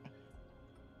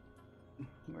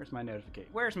 Where's my notification?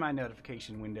 Where's my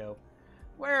notification window?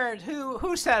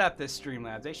 Who set up this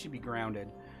Streamlabs? They should be grounded.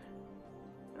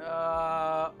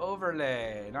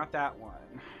 Overlay. Not that one.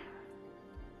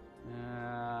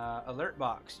 Alert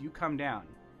box. You come down.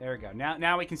 There we go.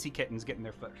 Now we can see kittens getting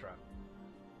their foot rubbed.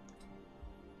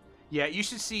 Yeah, you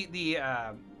should see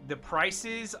the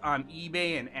prices on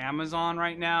eBay and Amazon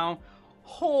right now.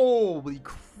 Holy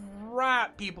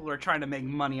crap, people are trying to make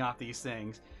money off these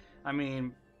things. I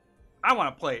mean, I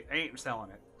want to play it. I ain't selling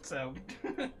it. So,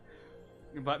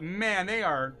 but man, they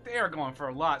are going for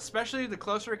a lot. Especially the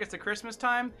closer it gets to Christmas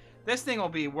time. This thing will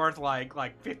be worth like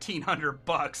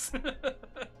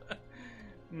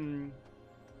 $1,500.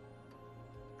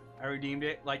 I redeemed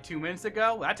it like 2 minutes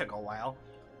ago. Well, that took a while.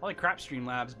 Holy crap,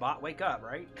 Streamlabs bot, wake up,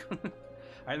 right? Alright,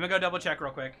 let me go double check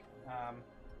real quick.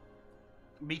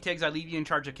 B-Tigs, I leave you in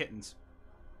charge of kittens.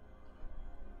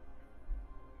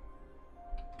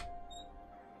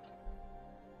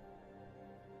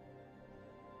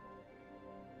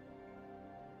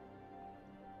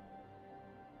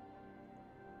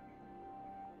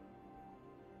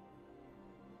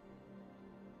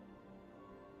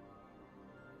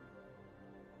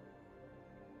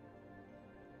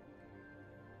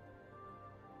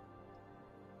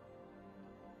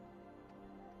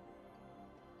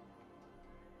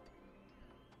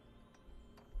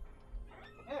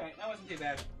 Alright, that wasn't too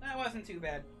bad.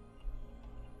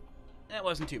 That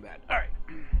wasn't too bad. Alright.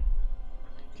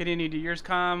 Kitty, do yours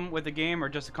come with the game or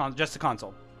just a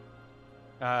console?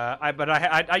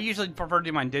 I usually prefer to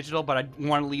do mine digital, but I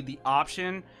want to leave the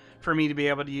option for me to be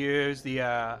able to use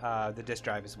the disc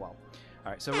drive as well.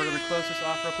 Alright, so we're going to close this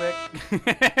off real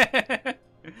quick.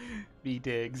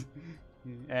 B-Tigs.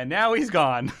 And now he's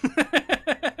gone.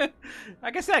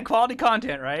 Like I said, quality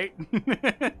content, right?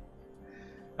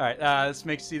 Alright, let's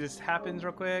see this happens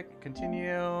real quick.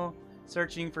 Continue.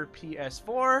 Searching for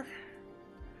PS4.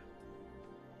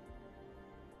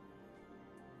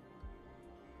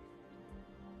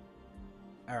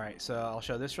 Alright, so I'll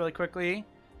show this really quickly.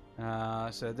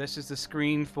 So this is the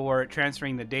screen for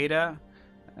transferring the data.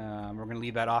 We're going to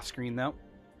leave that off screen though.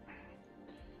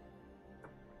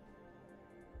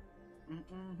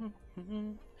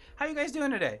 How you guys doing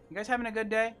today? You guys having a good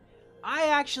day? I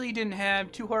actually didn't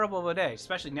have too horrible of a day,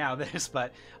 especially now this,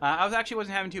 but I wasn't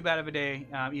having too bad of a day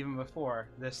even before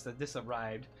this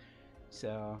arrived.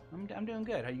 So I'm doing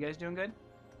good. Are you guys doing good?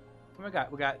 What we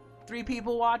got? We got 3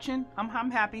 people watching. I'm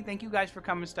happy. Thank you guys for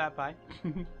coming to stop by.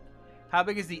 How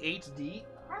big is the HD?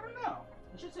 I don't know.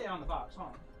 It should say it on the box. Hold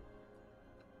on.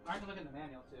 I can look in the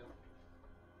manual too.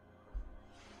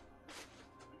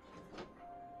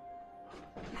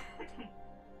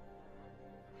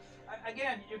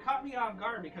 Again, you caught me off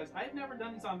guard because I've never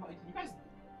done these on. You guys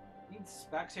need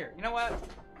specs here. You know what?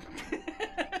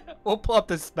 We'll pull up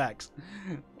the specs.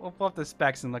 We'll pull up the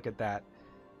specs and look at that.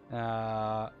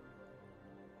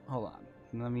 Hold on.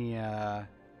 Let me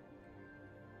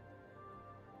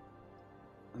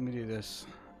do this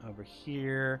over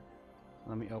here.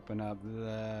 Let me open up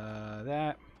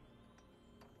that.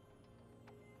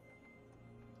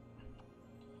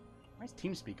 Why is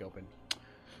TeamSpeak open?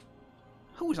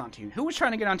 Who was on Team? Who was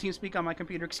trying to get on TeamSpeak on my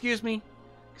computer? Excuse me.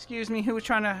 Excuse me. Who was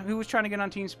trying to get on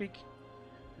TeamSpeak?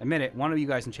 Admit it. One of you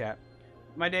guys in chat.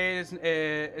 My day is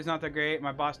not that great.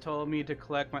 My boss told me to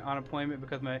collect my unemployment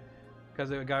because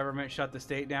the government shut the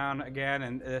state down again,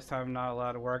 and this time I'm not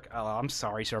allowed to work. Oh, I'm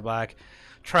sorry, Sir Black.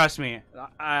 Trust me.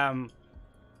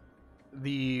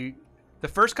 The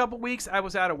first couple weeks I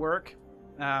was out of work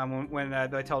when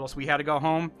they told us we had to go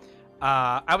home.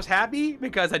 I was happy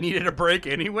because I needed a break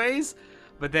anyways.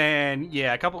 But then,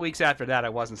 yeah, a couple weeks after that, I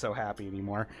wasn't so happy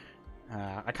anymore.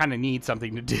 I kind of need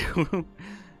something to do.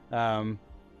 What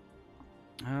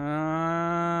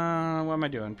am I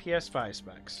doing? PS5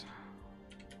 specs.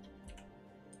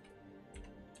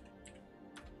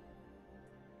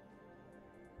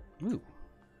 Ooh.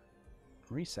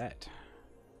 Reset.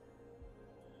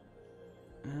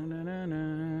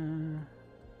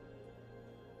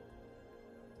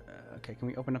 Okay, can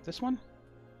we open up this one?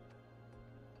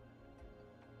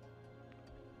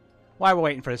 while we're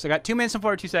waiting for this, I got 2 minutes and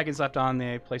 42 seconds left on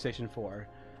the PlayStation 4.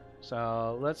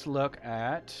 So let's look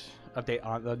at update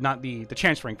on the not the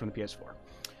transferring from the PS4.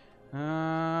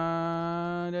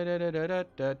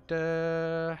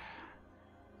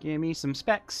 Give me some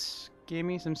specs. Give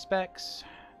me some specs.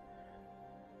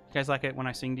 You guys like it when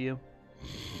I sing to you?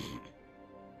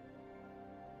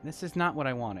 This is not what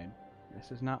I wanted.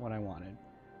 This is not what I wanted.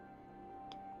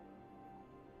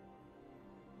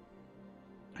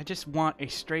 I just want a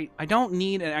straight. I don't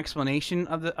need an explanation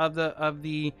of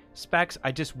the specs.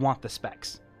 I just want the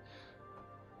specs.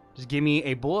 Just give me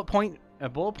a bullet point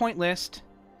list.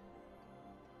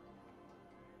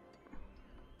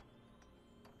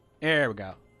 There we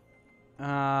go.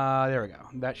 There we go.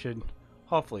 That should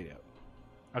hopefully do it.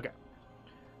 Okay.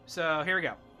 So here we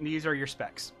go. These are your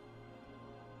specs.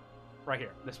 Right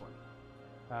here, this one.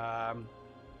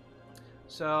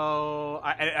 So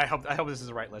I hope this is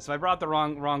the right list. If I brought the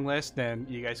wrong list, then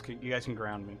you guys can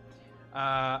ground me.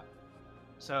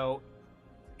 So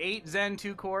 8 Zen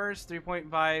 2 cores,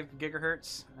 3.5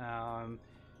 gigahertz.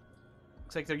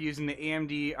 Looks like they're using the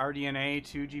AMD RDNA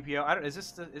 2 GPU. Is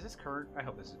this current? I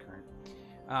hope this is current.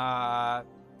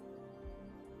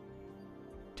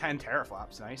 10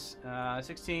 teraflops, nice.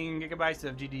 16 gigabytes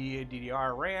of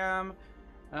DDR RAM.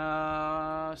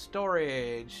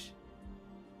 Storage.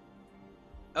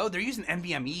 Oh, they're using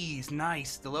NVMe's.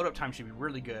 Nice. The load up time should be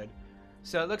really good.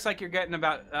 So it looks like you're getting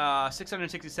about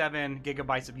 667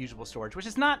 gigabytes of usable storage, which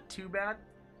is not too bad.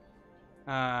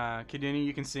 Kaduni,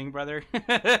 you can sing, brother.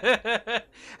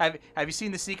 Have you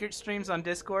seen the secret streams on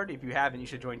Discord? If you haven't, you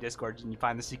should join Discord and you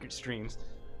find the secret streams.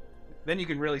 Then you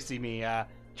can really see me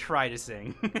try to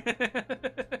sing.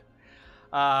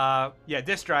 Yeah,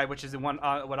 disk drive, which is the one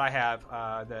what I have,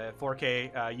 the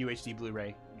 4K UHD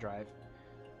Blu-ray drive.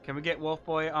 Can we get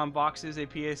Wolfboy on boxes a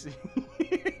PS?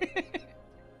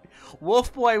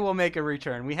 Wolfboy will make a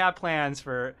return. We have plans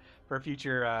for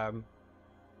future.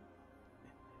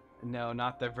 No,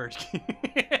 not the Virgin.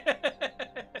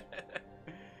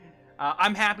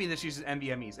 I'm happy this uses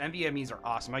NVMe's. NVMe's are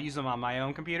awesome. I use them on my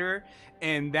own computer,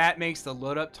 and that makes the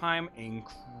load up time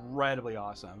incredibly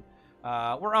awesome.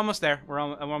 We're almost there. We're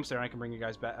almost there. I can bring you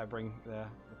guys back. Bring the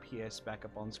PS back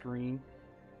up on screen.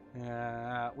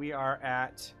 We are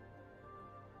at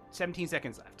 17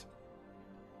 seconds left.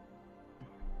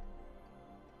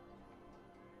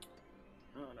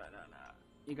 Oh, no.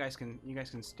 You guys can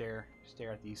stare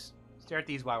at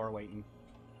these while we're waiting.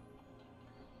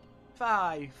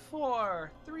 5,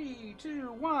 4, 3,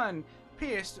 2, 1.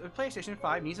 PlayStation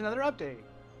 5 needs another update.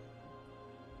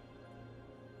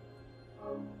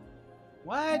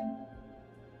 What?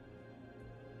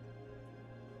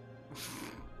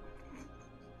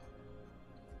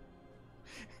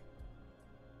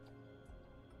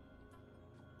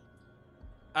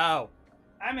 Oh,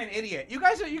 I'm an idiot. You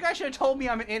guys should have told me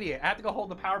I'm an idiot. I have to go hold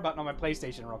the power button on my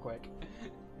PlayStation real quick.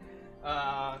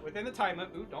 Within the time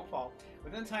limit. Ooh, don't fall.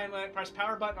 Within the time limit, press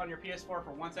power button on your PS4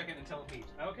 for 1 second until it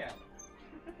beeps. Okay.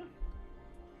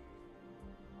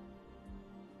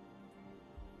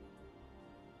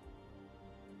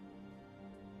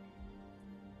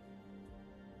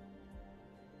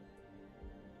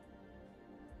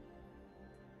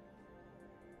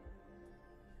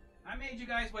 I made you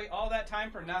guys wait all that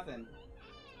time for nothing.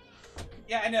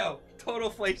 Yeah, I know. Total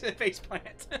face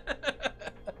plant.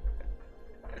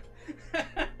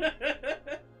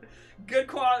 Good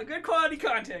quality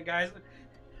content, guys.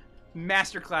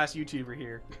 Masterclass YouTuber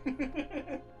here.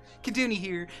 Kaduni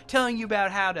here, telling you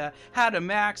about how to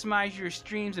maximize your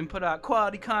streams and put out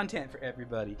quality content for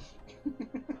everybody.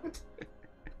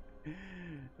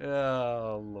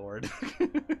 Oh Lord.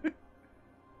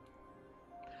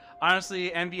 Honestly,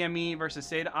 NVMe versus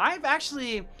SATA. I've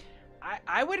actually,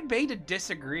 I would beg to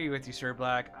disagree with you, Sir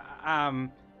Black.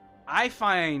 I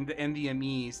find the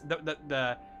NVMe's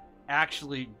the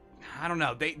actually, I don't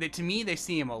know. They to me they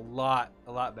seem a lot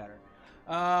better.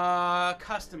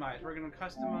 Customize. We're gonna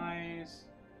customize.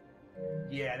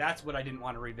 Yeah, that's what I didn't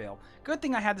want to reveal. Good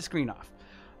thing I had the screen off.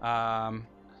 I'm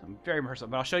very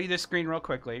personal, but I'll show you this screen real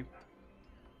quickly.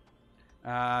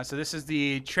 So this is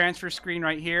the transfer screen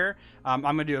right here. I'm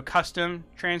gonna do a custom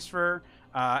transfer,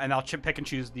 and I'll pick and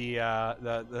choose the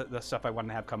stuff I want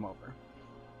to have come over.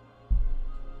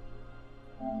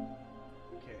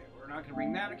 Okay, we're not gonna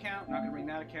bring that account. Not gonna bring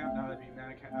that account. Not gonna bring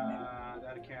that account.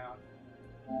 That account.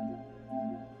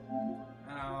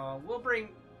 We'll bring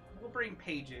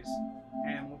Pages,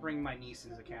 and we'll bring my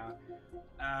niece's account.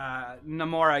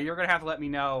 Namora, you're gonna have to let me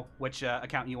know which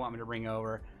account you want me to bring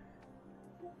over.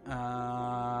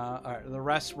 Alright, the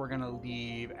rest we're gonna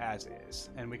leave as is,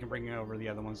 and we can bring over the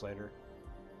other ones later.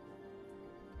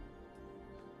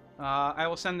 I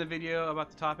will send the video about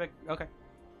the topic. Okay.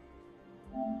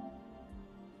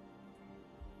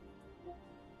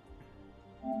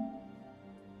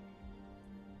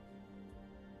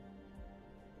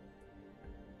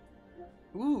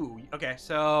 Ooh, okay.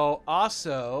 So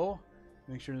also,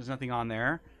 make sure there's nothing on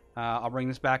there. I'll bring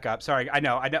this back up. Sorry, I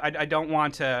know. I don't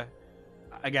want to.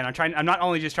 Again, I'm not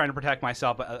only just trying to protect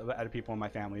myself, but other people in my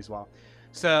family as well.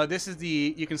 So this is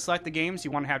the. You can select the games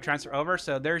you want to have transfer over.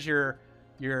 So there's your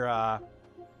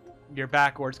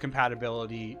backwards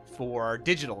compatibility for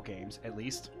digital games, at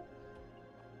least.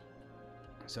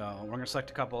 So we're gonna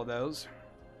select a couple of those.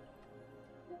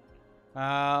 We're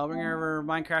gonna over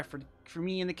Minecraft for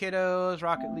me and the kiddos,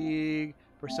 Rocket League,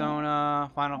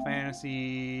 Persona, Final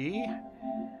Fantasy.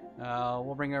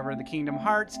 We'll bring over the Kingdom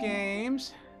Hearts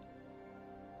games.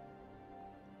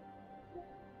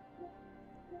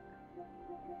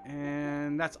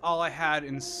 And that's all I had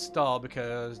installed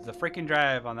because the freaking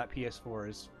drive on that PS4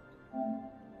 is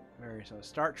very so.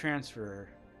 Start transfer.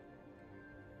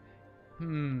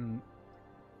 You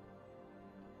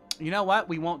know what?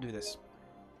 We won't do this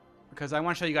because I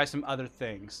want to show you guys some other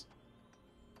things.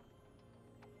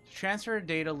 Transfer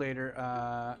data later.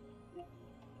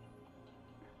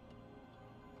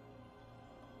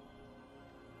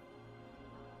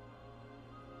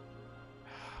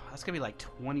 That's gonna be like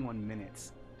 21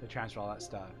 minutes to transfer all that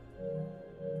stuff.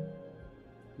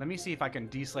 Let me see if I can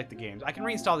deselect the games. I can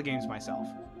reinstall the games myself.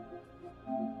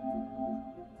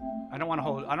 I don't want to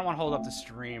hold up the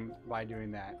stream by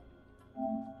doing that.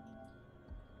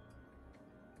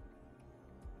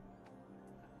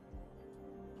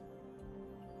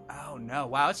 Oh no!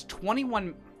 Wow, it's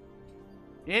 21.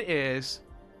 It is.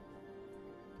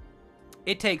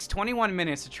 It takes 21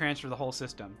 minutes to transfer the whole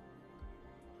system.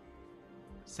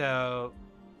 So,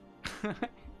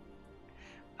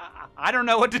 I don't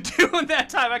know what to do in that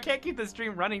time. I can't keep the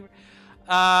stream running.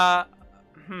 I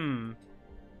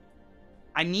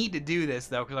need to do this,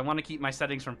 though, because I want to keep my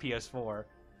settings from PS4.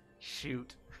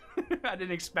 Shoot. I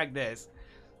didn't expect this.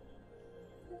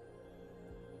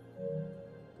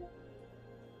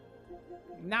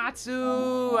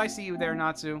 Natsu! I see you there,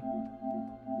 Natsu.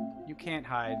 You can't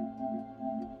hide.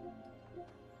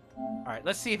 Alright,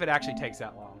 let's see if it actually takes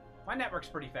that long. My network's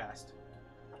pretty fast.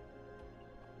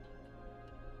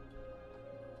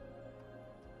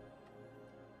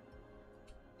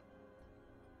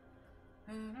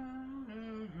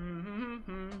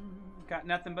 Got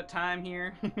nothing but time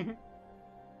here.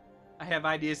 I have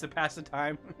ideas to pass the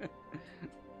time.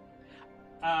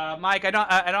 Mike, I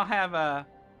don't have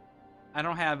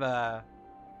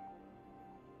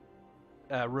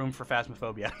room for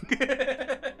phasmophobia.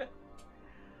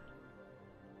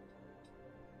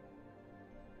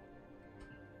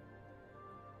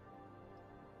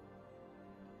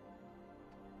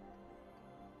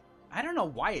 I don't know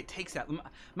why it takes that.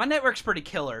 My network's pretty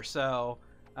killer, so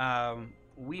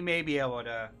we may be able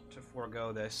to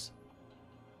forego this.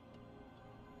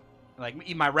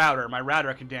 Like my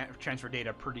router can transfer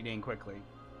data pretty dang quickly.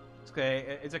 It's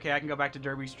okay. It's okay. I can go back to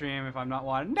Derby stream if I'm not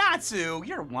wanted. Natsu,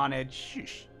 you're wanted.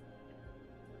 Shush.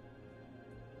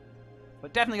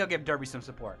 But definitely go give Derby some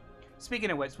support.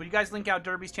 Speaking of which, would you guys link out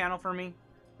Derby's channel for me?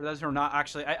 For those who are not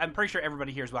actually, I'm pretty sure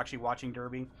everybody here is actually watching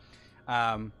Derby.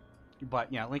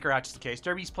 But yeah, link her out just in case.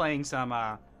 Derby's playing some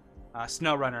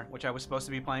SnowRunner, which I was supposed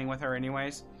to be playing with her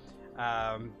anyways.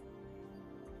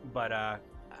 But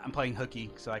I'm playing hooky,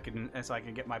 so I can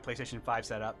get my PlayStation 5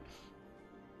 set up.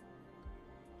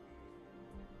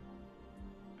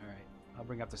 All right, I'll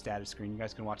bring up the status screen. You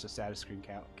guys can watch the status screen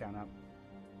count up.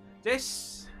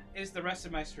 This is the rest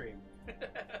of my stream.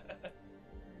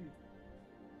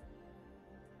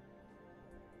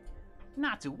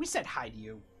 Natsu, we said hi to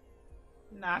you.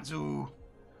 Natsu.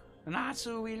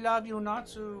 Natsu, we love you,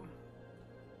 Natsu.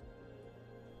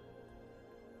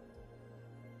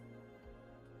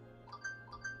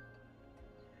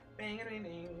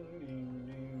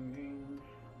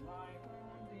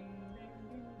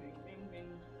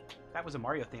 That was a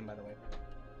Mario theme, by the way.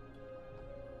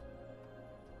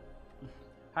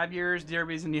 Have yours,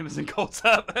 Derbies, and Nemas and Colts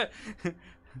up.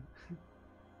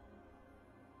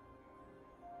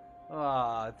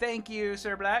 Thank you,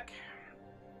 Sir Black.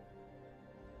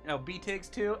 Oh, B-Tigs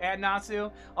too, and Natsu.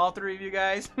 All three of you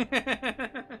guys.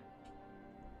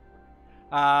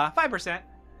 5%.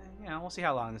 You know, we'll see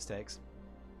how long this takes.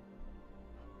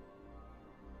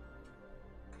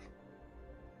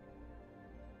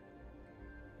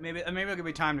 Maybe it'll give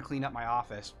me time to clean up my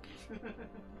office.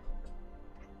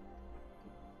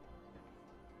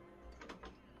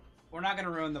 We're not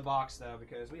gonna ruin the box though,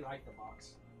 because we like the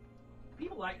box.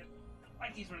 People like it.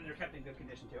 like these when they're kept in good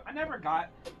condition too. I never got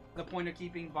the point of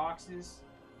keeping boxes.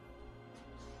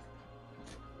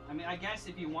 I mean, I guess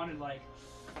if you wanted like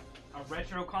a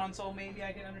retro console, maybe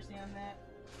I could understand that.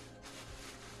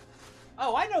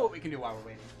 Oh, I know what we can do while we're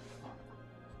waiting.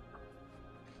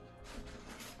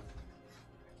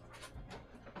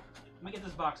 Let me get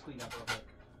this box cleaned up real quick.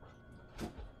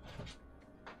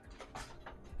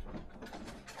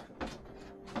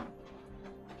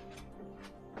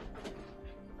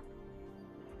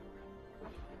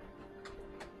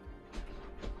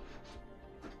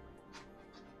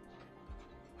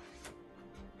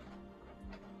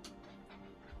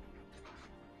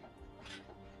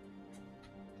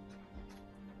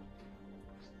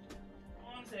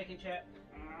 One second, chat.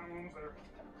 Almost there.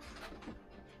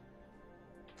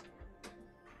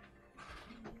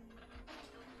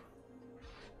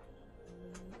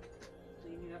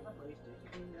 Cleaning up my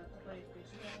PlayStation, cleaning up my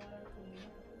PlayStation, cleaning up my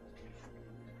PlayStation.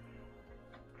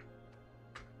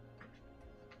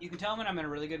 You can tell when I'm in a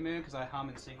really good mood because I hum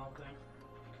and sing all the time.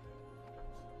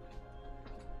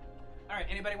 Alright,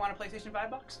 anybody want a PlayStation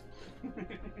 5 box?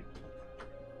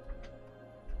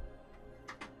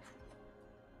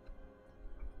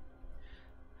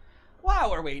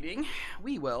 While we're waiting,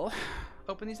 we will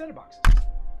open these other boxes.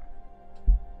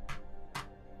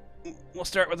 We'll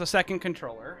start with the second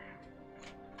controller.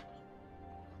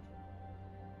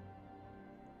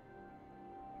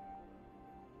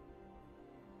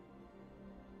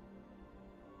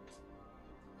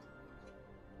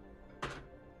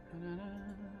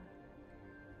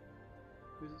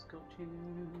 Who's this go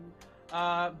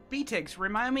to? B-Tigs,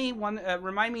 remind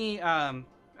me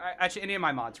actually, any of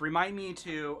my mods, remind me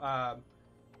to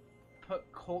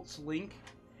put Colt's link.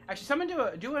 Actually, someone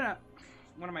do a.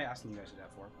 What am I asking you guys to do that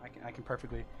for? I can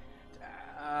perfectly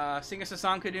sing us a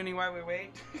song, Kaduni, while we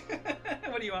wait.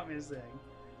 What do you want me to sing?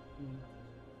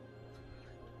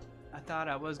 I thought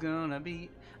I was gonna be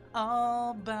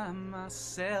all by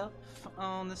myself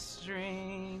on the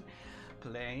string,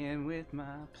 playing with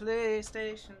my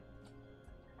PlayStation.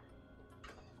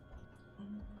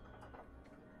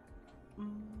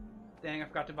 Dang, I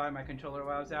forgot to buy my controller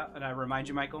while I was out. And I remind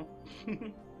you, Michael.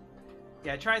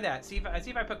 Yeah, try that. See if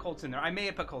I put Colts in there. I may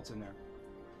have put Colts in there.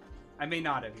 I may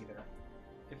not have either.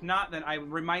 If not, then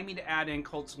remind me to add in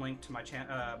Colt's link to my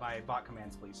my bot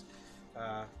commands, please.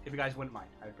 If you guys wouldn't mind,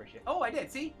 I'd appreciate it. Oh, I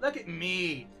did. See, look at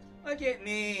me. Look at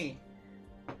me.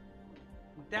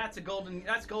 That's golden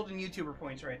YouTuber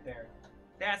points right there.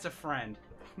 That's a friend.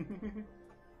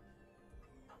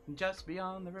 Just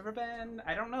beyond the river bend.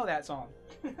 I don't know that song.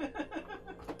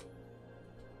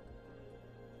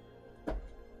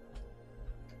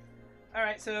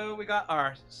 Alright, so we got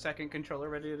our second controller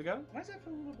ready to go. Why does that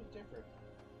feel a little bit different?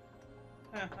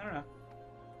 I don't know.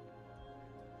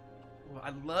 Well,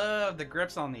 I love the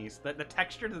grips on these. The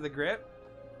texture to the grip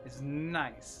is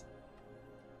nice.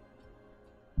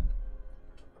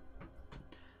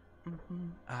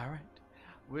 Alright,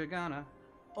 we're gonna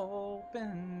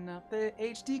open up the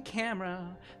HD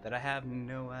camera that I have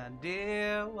no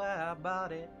idea why I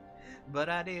bought it, but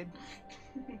I did.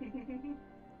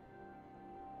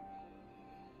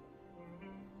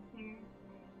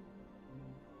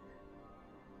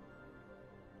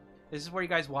 This is where you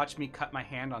guys watch me cut my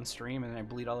hand on stream and then I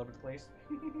bleed all over the place.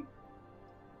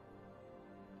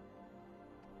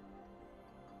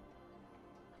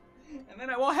 And then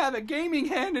I won't have a gaming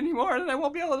hand anymore and I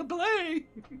won't be able to play.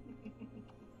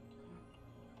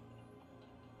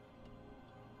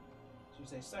 So you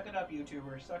say, suck it up,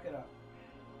 YouTuber, suck it up.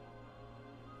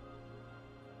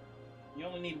 You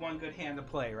only need one good hand to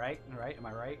play, right? Right? Am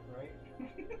I right? Right?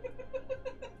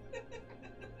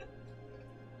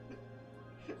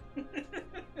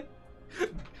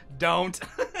 Don't.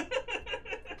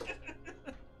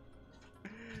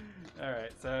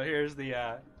 Alright, so here's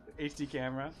the HD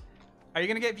camera. Are you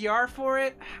gonna get VR for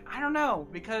it? I don't know,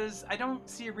 because I don't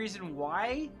see a reason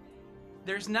why.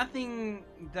 There's nothing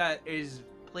that is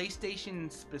PlayStation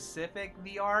specific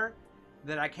VR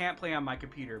that I can't play on my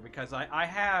computer because I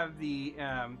have the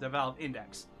Valve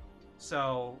Index.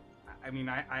 So I mean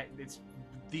it's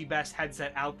the best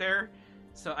headset out there.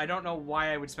 So I don't know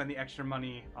why I would spend the extra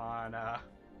money on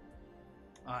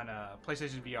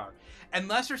PlayStation VR.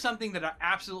 Unless there's something that I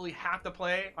absolutely have to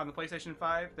play on the PlayStation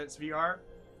 5 that's VR,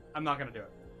 I'm not going to do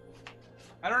it.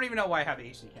 I don't even know why I have the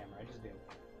HD camera. I just do.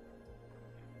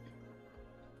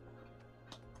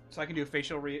 So I can do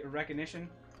facial recognition.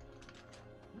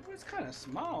 Ooh, it's kind of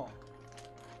small.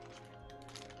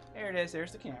 There it is.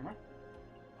 There's the camera.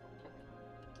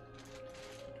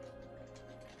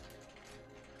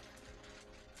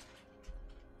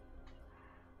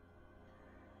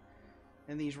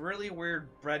 and these really weird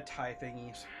bread tie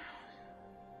thingies.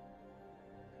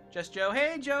 Just Joe.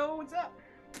 Hey, Joe, what's up?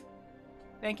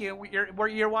 Thank you.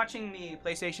 You're watching the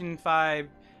PlayStation 5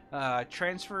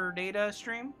 transfer data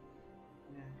stream.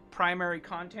 Primary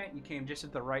content. You came just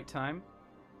at the right time.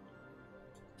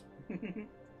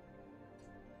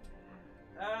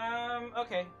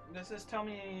 Okay. Does this tell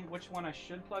me which one I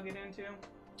should plug it into?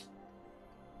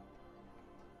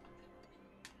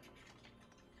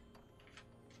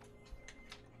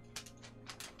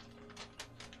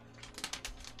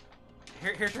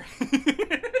 Here's your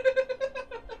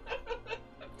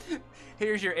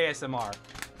here's your ASMR.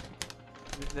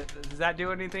 Does that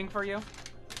do anything for you?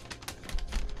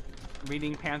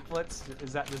 Reading pamphlets,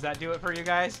 does that do it for you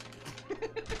guys?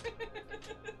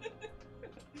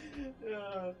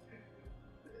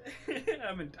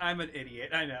 I'm an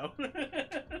idiot, I know.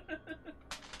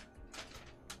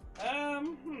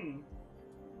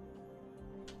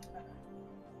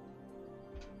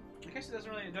 I guess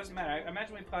it doesn't matter. I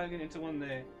imagine we plug it into one of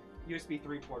the USB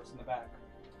 3 ports in the back.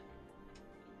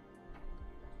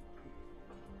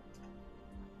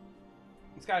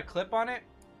 It's got a clip on it,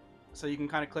 so you can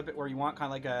kind of clip it where you want,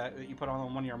 kind of like you put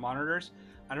on one of your monitors.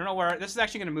 I don't know where this is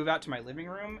actually going to move out to my living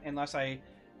room unless I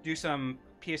do some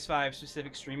PS5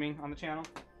 specific streaming on the channel.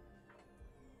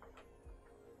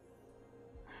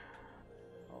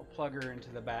 I'll plug her into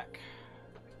the back.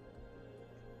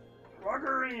 Plug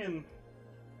her in.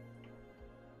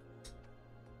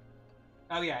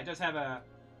 Oh yeah, it does have a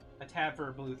tab for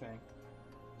a blue thing.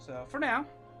 So for now,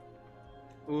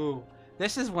 ooh,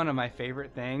 this is one of my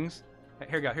favorite things.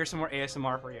 Here we go. Here's some more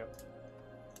ASMR for you.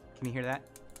 Can you hear that?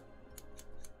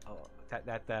 Oh,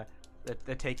 the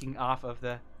taking off of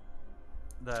the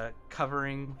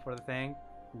covering for the thing.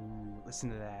 Ooh, listen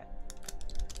to that.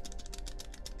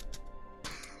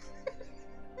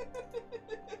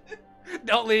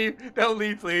 Don't leave,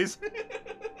 please.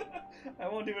 I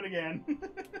won't do it again.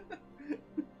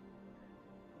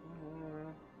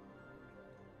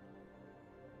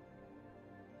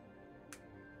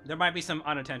 There might be some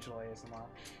unintentional ASMR.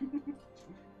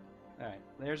 Alright,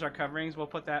 there's our coverings. We'll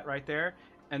put that right there.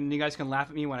 And you guys can laugh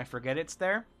at me when I forget it's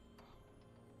there.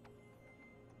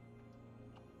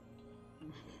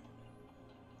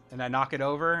 And I knock it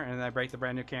over, and I break the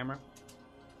brand new camera.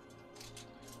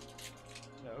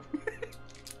 No.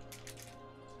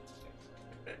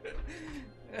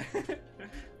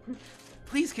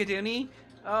 Please, Kaduni.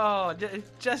 Oh,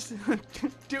 just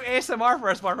do ASMR for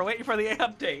us, Barbara. Waiting for the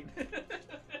update.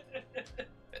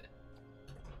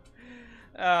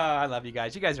 Oh, I love you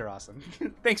guys. You guys are awesome.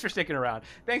 Thanks for sticking around.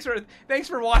 Thanks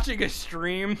for watching a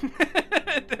stream.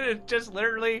 Just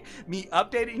literally me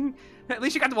updating. At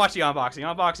least you got to watch the unboxing.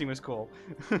 Unboxing was cool.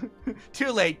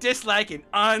 Too late. Dislike and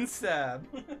unsub.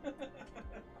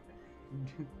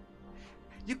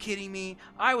 You kidding me?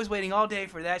 I was waiting all day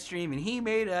for that stream, and he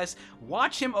made us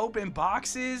watch him open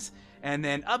boxes and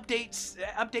then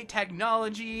update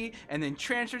technology and then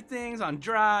transfer things on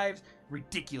drives.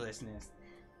 Ridiculousness.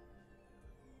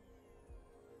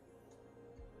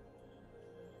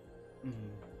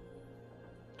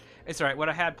 It's alright. What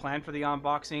I had planned for the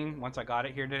unboxing, once I got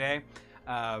it here today,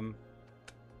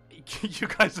 you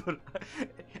guys would...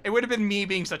 It would have been me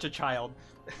being such a child.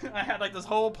 I had like this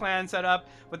whole plan set up,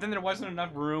 but then there wasn't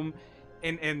enough room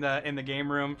in the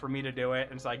game room for me to do it,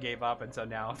 and so I gave up, and so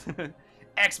now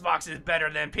Xbox is better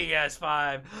than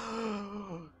PS5.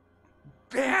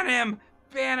 Ban him!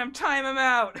 Ban him! Time him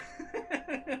out!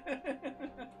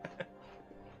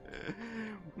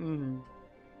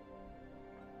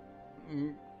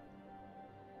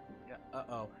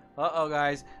 Uh-oh. Uh-oh,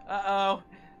 guys. Uh-oh.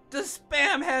 The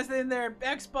spam has in there.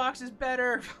 Xbox is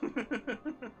better.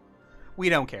 We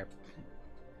don't care.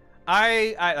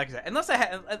 I like I said, unless I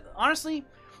had, honestly,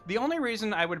 the only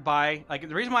reason I would buy, like,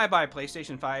 the reason why I buy a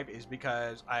PlayStation 5 is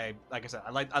because like I said,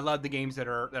 I love the games that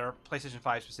are PlayStation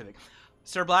 5 specific.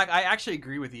 Sir Black, I actually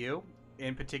agree with you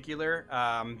in particular,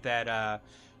 that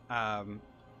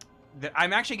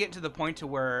I'm actually getting to the point to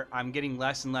where I'm getting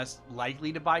less and less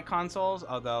likely to buy consoles,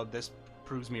 although this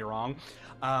proves me wrong.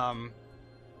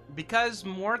 Because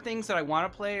more things that I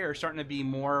want to play are starting to be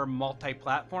more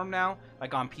multi-platform now,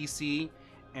 like on PC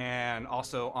and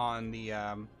also on the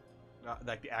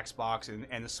like the Xbox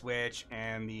and the Switch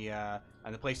and the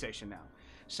PlayStation now.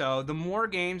 So the more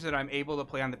games that I'm able to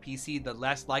play on the PC, the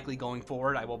less likely going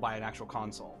forward I will buy an actual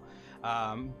console.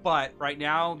 But right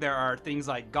now there are things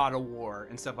like God of War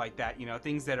and stuff like that, you know,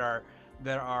 things that are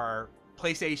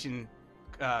PlayStation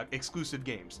exclusive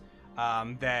games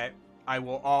that I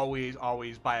will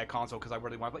always buy a console because I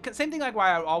really want to play. Same thing like why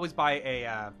I would always buy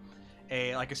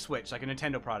a Switch, like a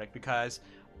Nintendo product, because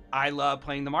I love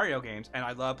playing the Mario games, and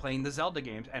I love playing the Zelda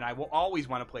games, and I will always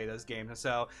want to play those games. And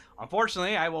so,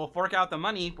 unfortunately, I will fork out the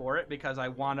money for it because I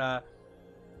want to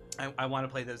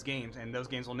play those games, and those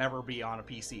games will never be on a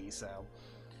PC. So,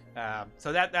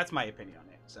 that's my opinion on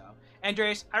it. So,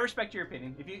 Andreas, I respect your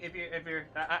opinion. If you're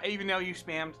even though you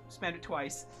spammed it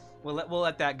twice, we'll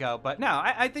let that go. But no,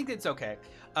 I think it's okay.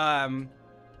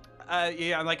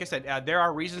 Yeah, like I said, there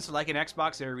are reasons to like an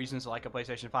Xbox. There are reasons to like a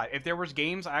PlayStation 5. If there was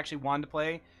games I actually wanted to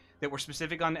play that were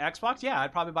specific on the Xbox, yeah,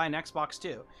 I'd probably buy an Xbox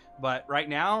too. But right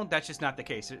now, that's just not the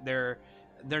case. They're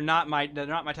not my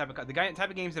type of type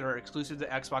of games that are exclusive to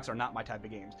Xbox are not my type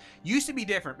of games. Used to be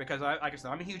different because like I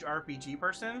said, I'm a huge RPG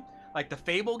person. Like the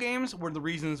Fable games were the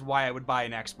reasons why I would buy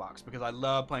an Xbox because I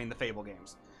love playing the Fable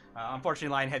games.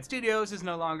 Unfortunately, Lionhead Studios is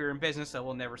no longer in business, so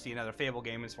we'll never see another Fable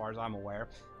game, as far as I'm aware,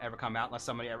 ever come out unless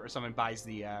someone buys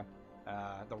the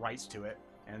rights to it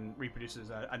and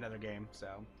reproduces another game. So,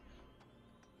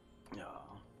 you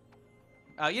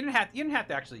didn't have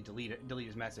to actually delete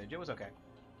his message. It was okay.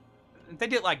 If they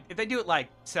do it like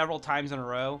several times in a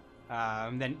row,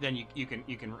 then you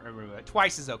can remove it.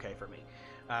 Twice is okay for me.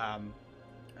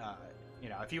 You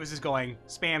know, if he was just going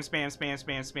spam, and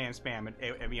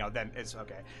then it's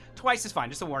okay. Twice is fine.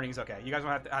 Just a warning is okay. You guys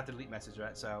won't have to delete message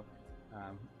that. So,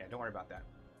 yeah, don't worry about that.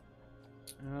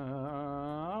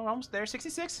 Almost there.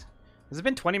 66. Has it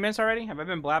been 20 minutes already? Have I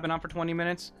been blabbing on for 20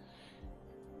 minutes?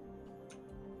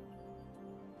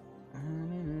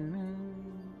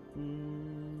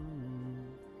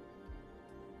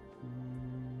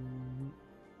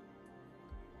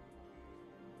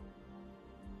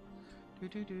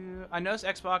 I noticed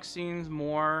Xbox seems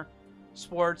more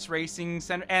sports, racing,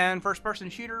 and first-person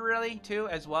shooter, really, too,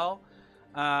 as well.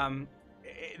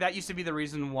 That used to be the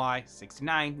reason why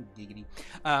 69 giggity.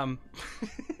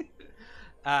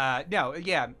 No,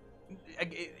 yeah,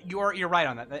 you're right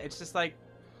on that. It's just like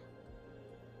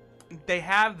they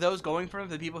have those going for them.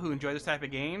 The people who enjoy this type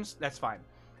of games, that's fine.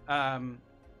 But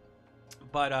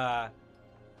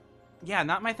yeah,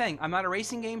 not my thing. I'm not a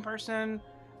racing game person.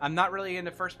 I'm not really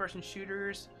into first-person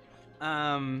shooters.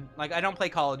 Like, I don't play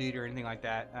Call of Duty or anything like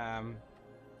that.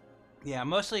 Yeah,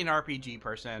 mostly an RPG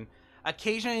person.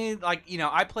 Occasionally, like, you know,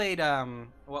 I played,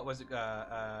 what was it,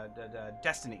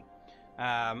 Destiny.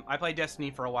 I played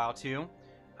Destiny for a while, too.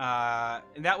 And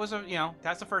that was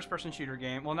that's a first-person shooter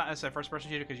game. Well, not necessarily first-person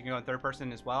shooter because you can go in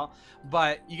third-person as well.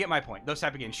 But you get my point. Those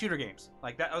type of games, shooter games.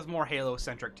 Like, that was more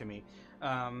Halo-centric to me.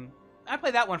 I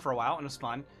played that one for a while, and it was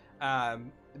fun.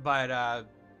 But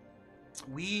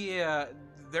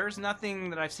there's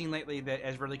nothing that I've seen lately that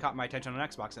has really caught my attention on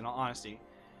Xbox, in all honesty.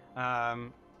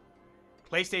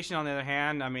 PlayStation, on the other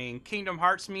hand, I mean, Kingdom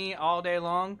Hearts me all day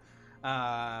long.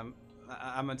 I'm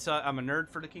a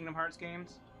nerd for the Kingdom Hearts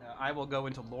games. I will go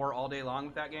into lore all day long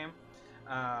with that game.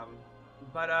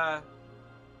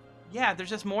 Yeah, there's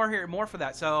just more for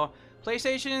that. So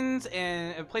PlayStation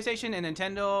and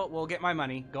Nintendo will get my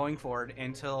money going forward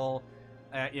until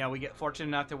we get fortunate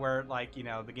enough to where, like,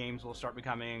 the games will start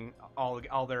becoming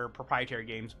all their proprietary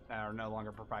games are no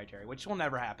longer proprietary, which will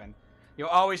never happen. You'll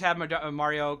always have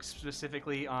Mario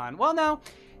specifically on. Well, no.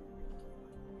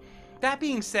 That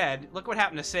being said, look what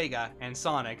happened to Sega and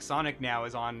Sonic. Sonic now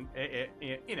is on.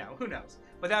 Who knows?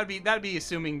 But that'd be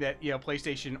assuming that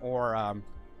PlayStation or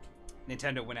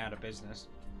Nintendo went out of business.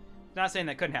 Not saying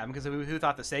that couldn't happen, because who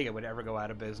thought the Sega would ever go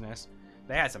out of business?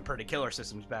 They had some pretty killer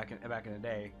systems back in the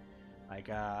day. Like,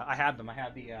 I had them. I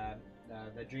had the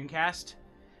Dreamcast.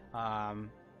 I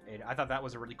thought that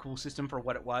was a really cool system for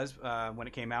what it was when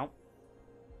it came out.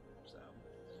 So,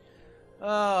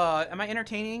 am I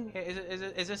entertaining?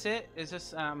 Is this it? Is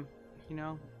this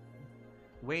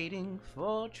waiting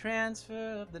for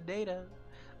transfer of the data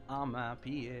on my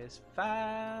PS5?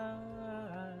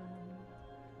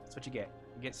 That's what you get.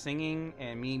 You get singing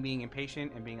and me being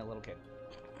impatient and being a little kid.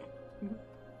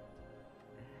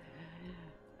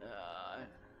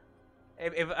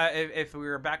 If we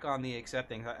were back on the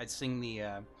accepting, I'd sing the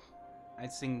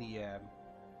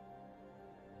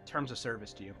terms of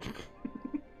service to you.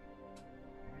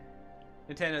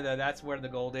 Nintendo, though, that's where the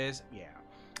gold is. Yeah.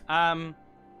 I'm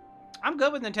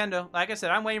good with Nintendo. Like I said,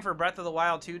 I'm waiting for Breath of the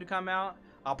Wild 2 to come out.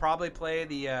 I'll probably play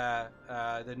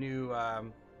the new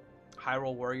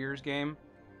Hyrule Warriors game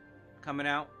coming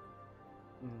out.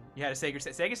 You had a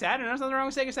Sega Saturn. There's nothing wrong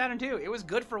with Sega Saturn 2. It was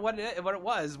good for what it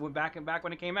was back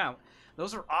when it came out.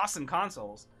 Those are awesome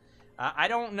consoles. I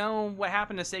don't know what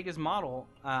happened to Sega's model,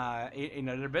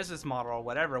 their business model or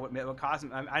whatever. What caused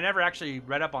them? I never actually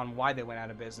read up on why they went out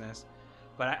of business,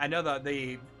 but I know that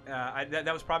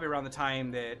that was probably around the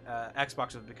time that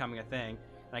Xbox was becoming a thing.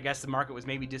 And I guess the market was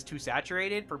maybe just too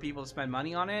saturated for people to spend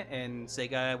money on it, and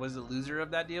Sega was the loser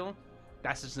of that deal.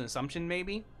 That's just an assumption,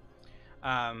 maybe.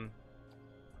 But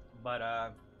I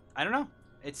don't know.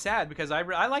 It's sad because I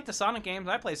like the Sonic games.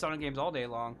 I play Sonic games all day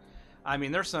long. I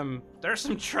mean, there's some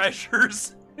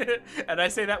treasures, and I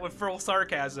say that with full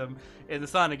sarcasm in the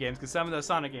Sonic games, because some of those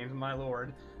Sonic games, my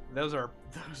lord, those are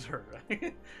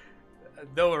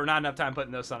though not enough time put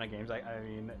in those Sonic games. I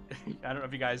mean, I don't know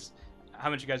if you guys,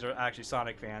 how much you guys are actually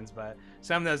Sonic fans, but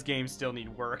some of those games still need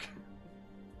work.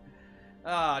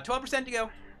 12% to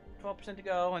go. 12% to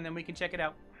go, and then we can check it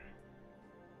out.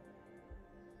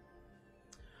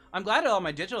 I'm glad all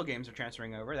my digital games are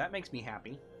transferring over. That makes me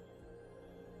happy.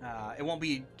 It won't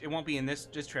be in this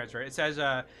just transfer. It says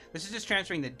this is just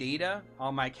transferring the data,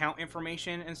 all my account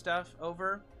information and stuff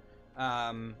over.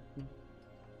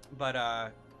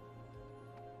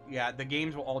 Yeah, the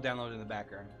games will all download in the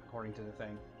background according to the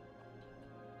thing.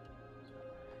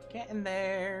 Getting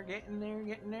there, getting there,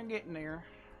 getting there, getting there.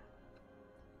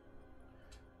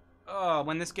 Oh,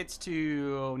 when this gets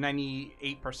to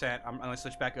 98%, I'm gonna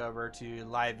switch back over to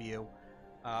live view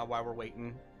while we're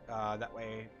waiting. That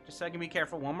way, just so I can be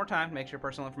careful one more time, make sure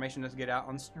personal information doesn't get out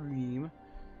on stream.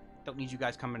 Don't need you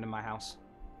guys coming to my house.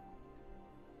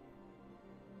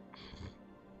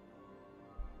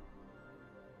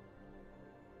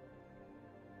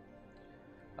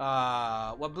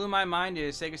 What blew my mind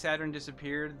is Sega Saturn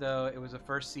disappeared, though it was a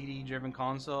first CD-driven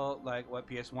console like what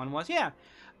PS1 was. Yeah,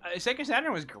 Sega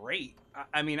Saturn was great.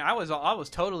 I mean, I was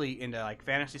totally into like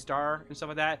Phantasy Star and stuff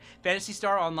like that. Phantasy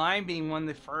Star Online being one of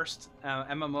the first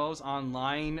MMOs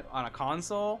online on a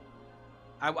console.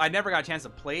 I never got a chance to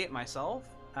play it myself,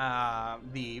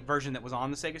 the version that was on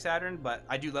the Sega Saturn, but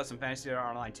I do love some Phantasy Star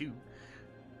Online too.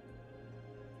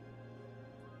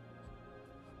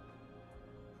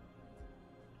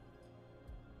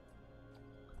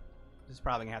 This is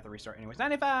probably gonna have to restart anyways.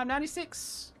 95,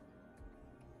 96.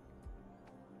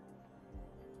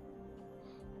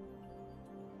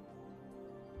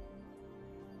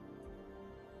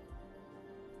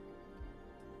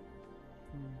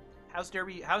 How's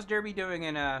Derby doing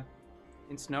in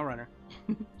SnowRunner?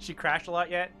 She crashed a lot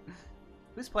yet?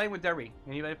 Who's playing with Derby?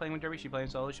 Anybody playing with Derby? She playing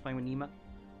solo? She playing with Nima?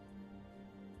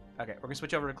 Okay, we're gonna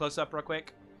switch over to close up real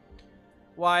quick.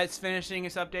 While it's finishing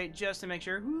its update, just to make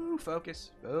sure. Ooh,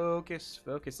 focus, focus,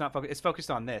 focus. Not focus. It's focused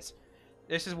on this.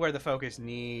 This is where the focus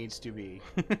needs to be.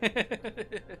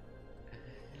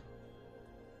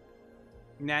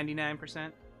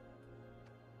 99%.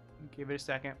 Give it a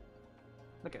second.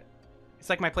 Look at it. It's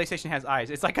like my PlayStation has eyes.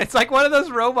 It's like one of those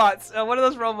robots. One of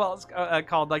those robots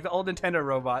called like the old Nintendo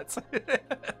robots. 100%.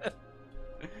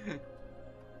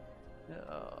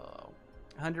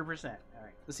 All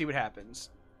right, let's see what happens.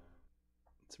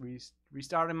 It's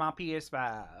restarting my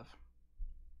PS5.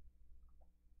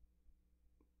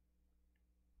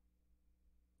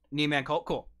 Nima and Colt,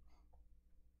 cool.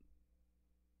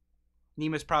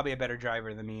 Nima's probably a better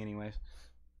driver than me, anyways.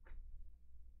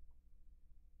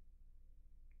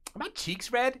 Are my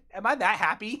cheeks red? Am I that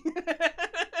happy?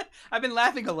 I've been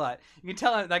laughing a lot. You can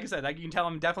tell, like I said, you can tell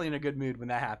I'm definitely in a good mood when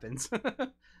that happens.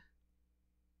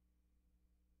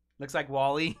 Looks like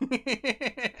Wally.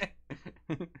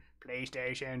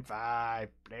 PlayStation 5.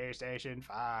 PlayStation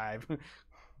 5.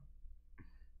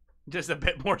 Just a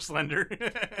bit more slender.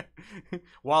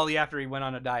 Wally after he went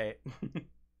on a diet.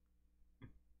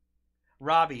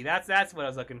 Robbie. That's what I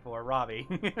was looking for. Robbie.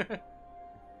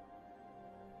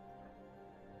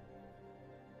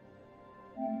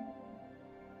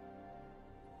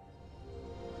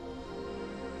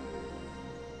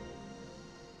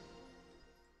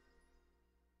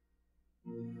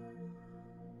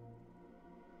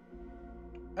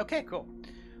 Okay, cool.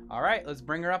 All right, let's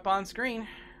bring her up on screen.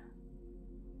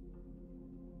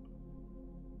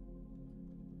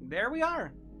 There we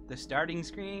are. The starting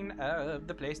screen of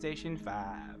the PlayStation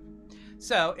 5.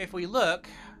 So, if we look...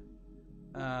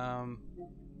 we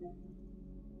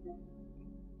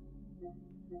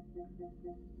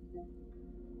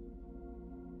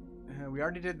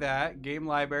already did that. Game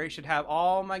library should have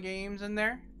all my games in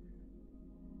there.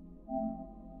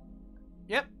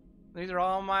 Yep. These are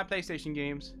all my PlayStation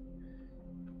games.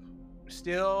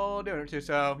 Still doing it too.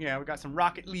 So, yeah, we got some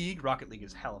Rocket League. Rocket League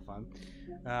is hella fun.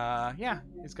 Yeah,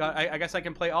 it's got. I guess I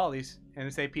can play all these. And they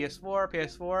say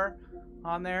PS4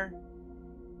 on there.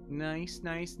 Nice,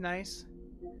 nice, nice.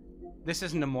 This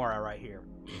is Nomura right here.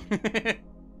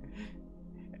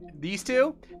 These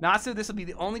two, Natsu, this will be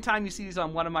the only time you see these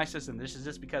on one of my systems. This is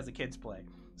just because the kids play.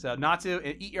 So, Natsu,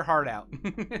 eat your heart out.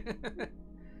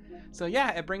 So yeah,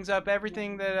 it brings up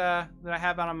everything that I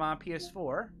have on my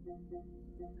PS4.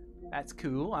 That's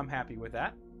cool. I'm happy with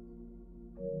that.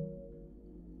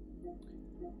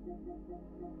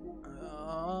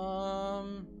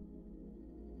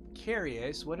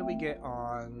 Curious, what do we get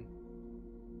on?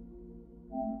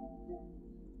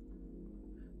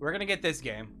 We're gonna get this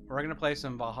game. We're gonna play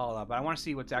some Valhalla, but I want to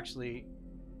see what's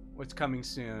coming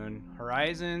soon.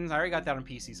 Horizons. I already got that on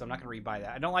PC, so I'm not gonna rebuy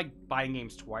that. I don't like buying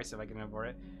games twice if I can avoid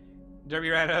it. Derby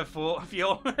ran out of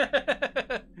fuel.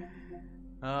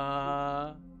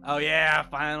 Oh yeah,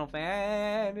 Final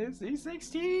Fantasy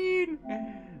 16.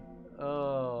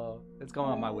 Oh, it's going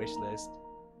on my wish list.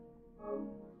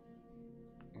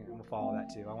 Yeah, I'm gonna follow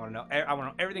that too. I want to know. I want to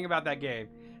know everything about that game.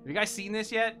 Have you guys seen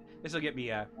this yet? This will get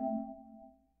me.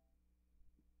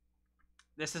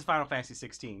 This is Final Fantasy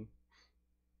 16.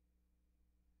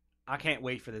 I can't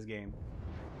wait for this game.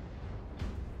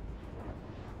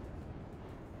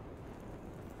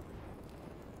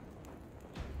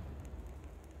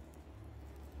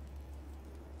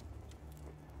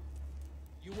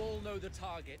 You all know the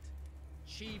target.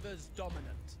 Shiva's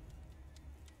dominant.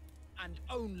 And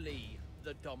only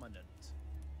the dominant.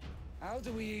 How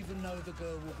do we even know the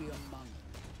girl will be among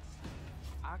them?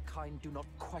 Our kind do not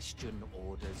question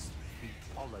orders, we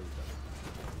follow them.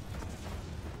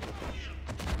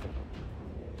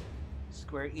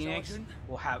 Square Enix Sergeant,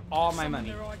 will have all my summon money.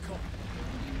 their icon.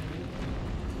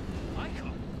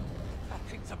 Icon? That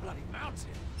thing's a bloody mountain.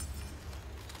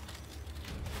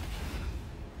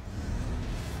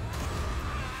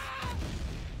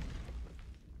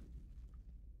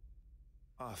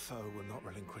 Our foe will not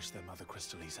relinquish their mother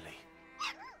crystal easily.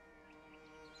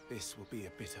 This will be a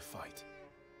bitter fight.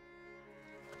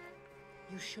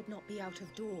 You should not be out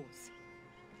of doors.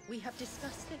 We have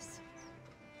discussed this.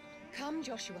 Come,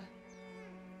 Joshua.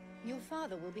 Your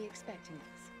father will be expecting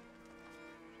us.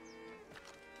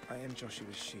 I am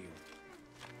Joshua's shield.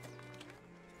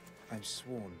 I'm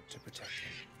sworn to protect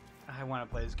him. I want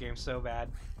to play this game so bad.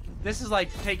 This is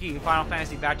like taking Final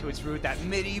Fantasy back to its root, that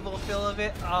medieval feel of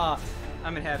it. Ah,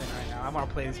 I'm in heaven right now. I want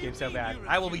to play this game so bad.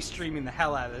 I will be streaming the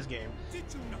hell out of this game. Did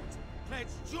you not pledge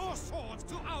your swords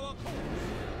to our cause?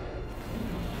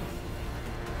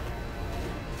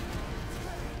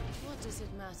 What does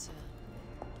it matter?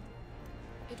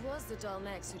 It was the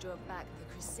Dalmex who drove back the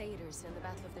Crusaders in the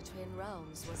Battle of the Twin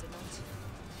Realms, was it not?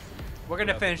 We're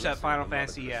gonna finish up Final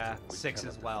Fantasy 6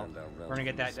 as well. We're gonna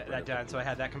get that done, so I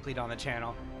had that complete on the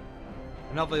channel,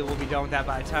 and hopefully we'll be done with that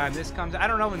by the time this comes. I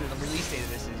don't know when the release date of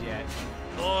this is yet.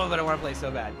 Oh, but I want to play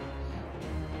so bad.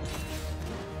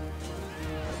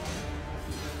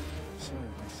 So,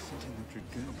 they're sitting the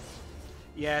dragoons.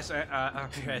 Yes,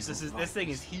 yes. This thing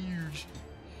is huge.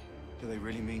 Do they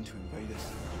really mean to invade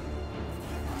us?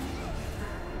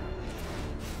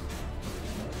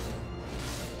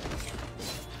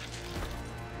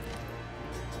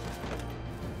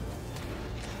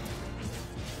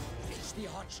 It's the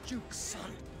Archduke's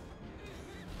son.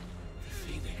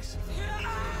 Phoenix.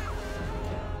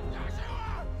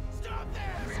 Stop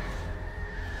this!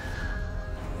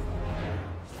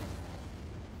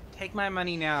 Take my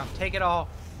money now. Take it all.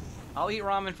 I'll eat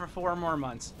ramen for 4 more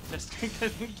months. Just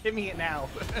give me it now.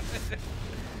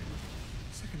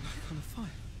 Second life on a fire.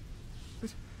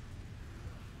 But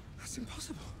that's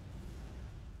impossible.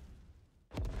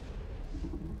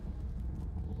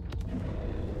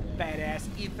 Badass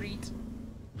Ifrit.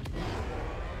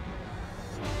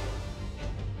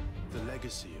 The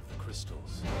legacy of the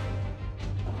crystals.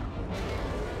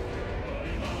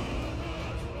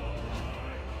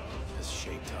 Has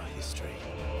shaped our history.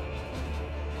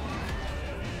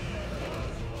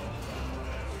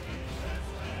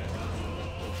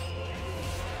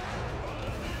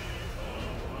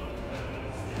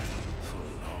 For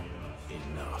long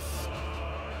enough.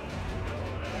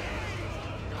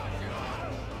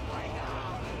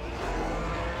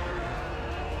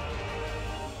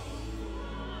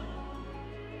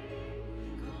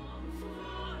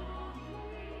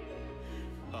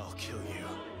 I'll kill you.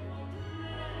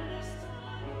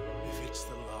 If it's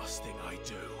the last thing I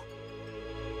do.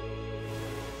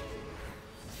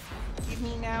 Give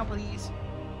me now, please.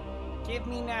 Give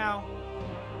me now.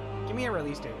 Give me a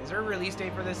release date. Is there a release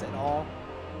date for this at all?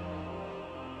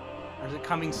 Or is it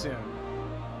coming soon?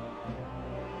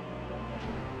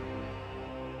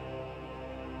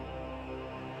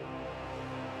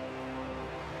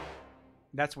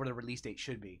 That's where the release date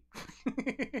should be.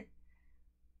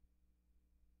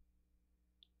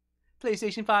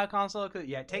 PlayStation 5 console.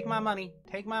 Yeah, take my money.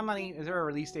 Take my money. Is there a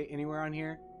release date anywhere on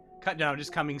here? No,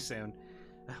 just coming soon.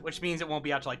 Which means it won't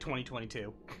be out till like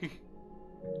 2022.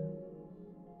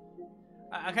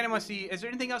 I kind of want to see. Is there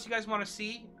anything else you guys want to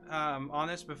see on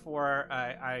this before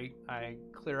I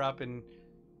clear up and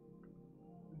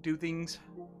do things?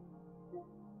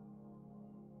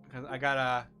 Cause I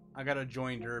gotta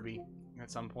join Derby at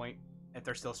some point if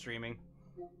they're still streaming.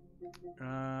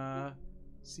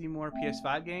 See more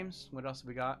PS5 games. What else have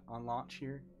we got on launch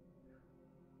here?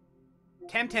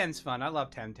 Temtem's fun. I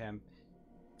love Temtem.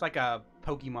 It's like a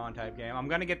Pokemon type game. I'm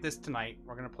gonna get this tonight.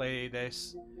 We're gonna play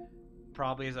this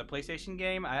probably as a PlayStation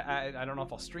game. I don't know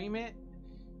if I'll stream it.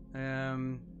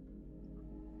 So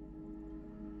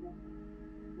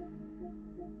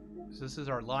this is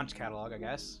our launch catalog, I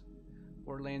guess.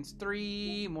 Borderlands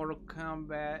 3, Mortal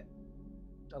Kombat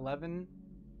 11.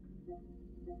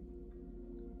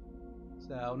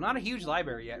 So not a huge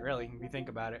library yet, really, if you think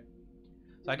about it.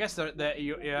 So I guess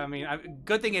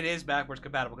good thing it is backwards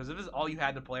compatible, because if this is all you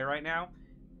had to play right now,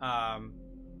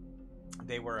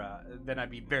 then I'd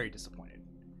be very disappointed.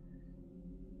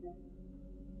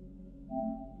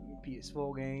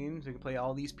 PS4 games. We can play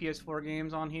all these PS4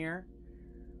 games on here.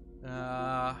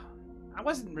 I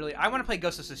want to play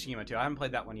Ghost of Tsushima too. I haven't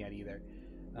played that one yet either.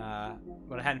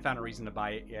 But I hadn't found a reason to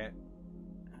buy it yet.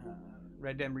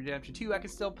 Red Dead Redemption 2 I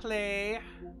can still play.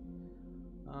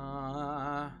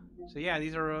 So yeah,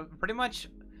 these are pretty much...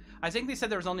 I think they said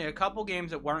there was only a couple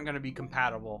games that weren't going to be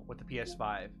compatible with the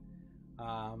PS5.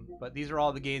 But these are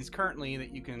all the games currently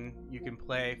that you can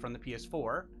play from the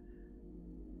PS4.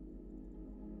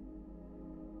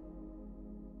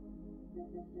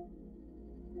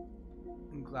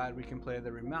 I'm glad we can play the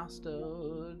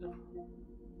remastered.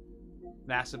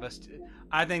 Last of Us 2.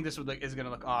 I think this is going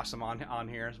to look awesome on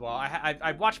here as well.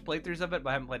 I've watched playthroughs of it, but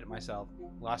I haven't played it myself.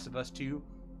 Last of Us 2.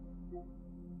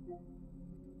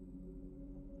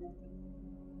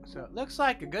 So it looks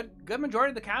like a good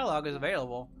majority of the catalog is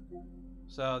available.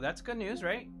 So that's good news,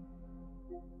 right?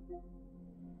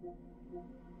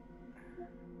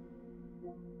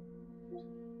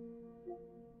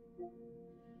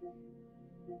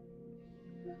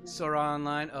 Sora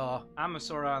Online. Oh, I'm a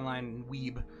Sora Online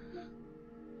weeb.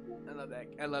 I love that.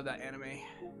 I love that anime.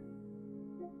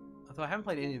 Although I haven't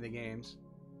played any of the games.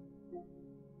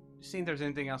 Just seeing if there's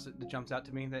anything else that jumps out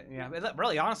to me. That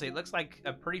really, honestly, it looks like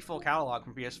a pretty full catalog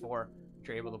from PS4 that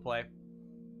you're able to play.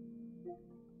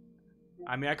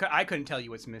 I mean, I couldn't tell you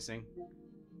what's missing.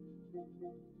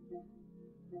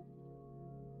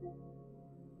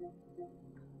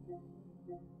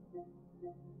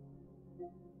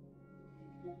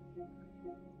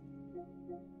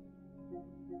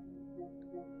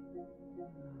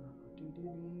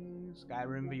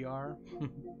 Skyrim VR.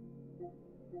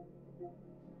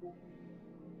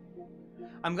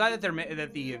 I'm glad that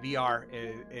the VR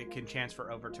it can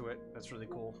transfer over to it. That's really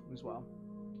cool as well.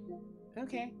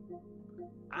 Okay.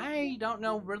 I don't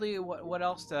know really what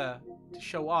else to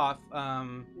show off.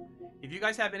 If you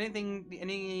guys have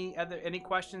any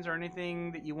questions or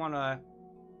anything that you want to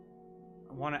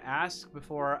ask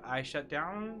before I shut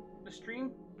down the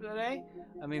stream today,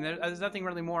 I mean, there's nothing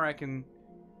really more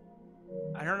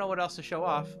I don't know what else to show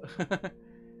off.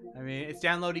 I mean, it's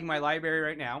downloading my library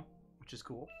right now, which is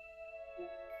cool.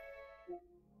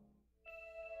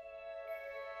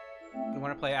 You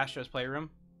want to play Astro's Playroom?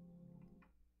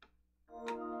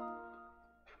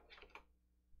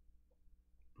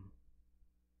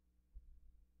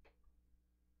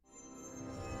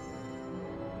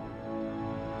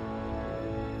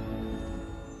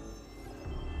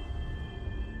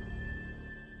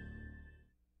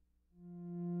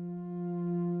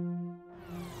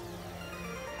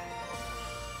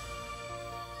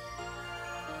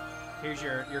 Here's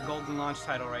your golden launch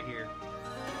title right here.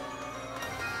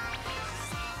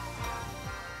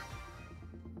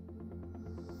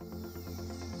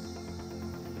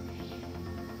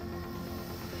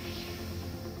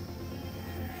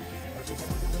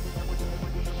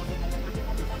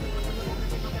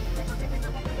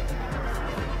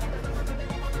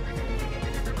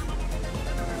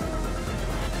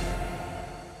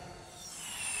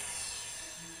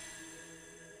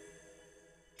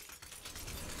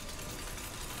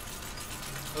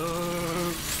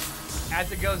 As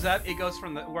it goes up, it goes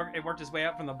from it worked its way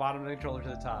up from the bottom of the controller to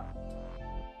the top.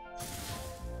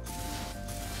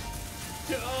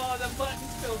 Oh, the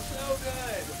buttons feel so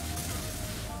good.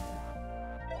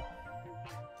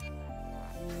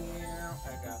 Yeah,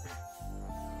 back up.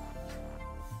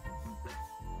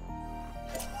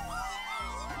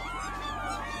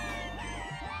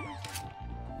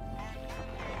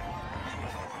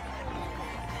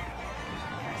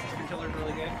 This controller's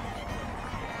really good.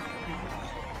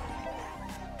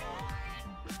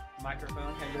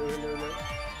 Microphone, hello.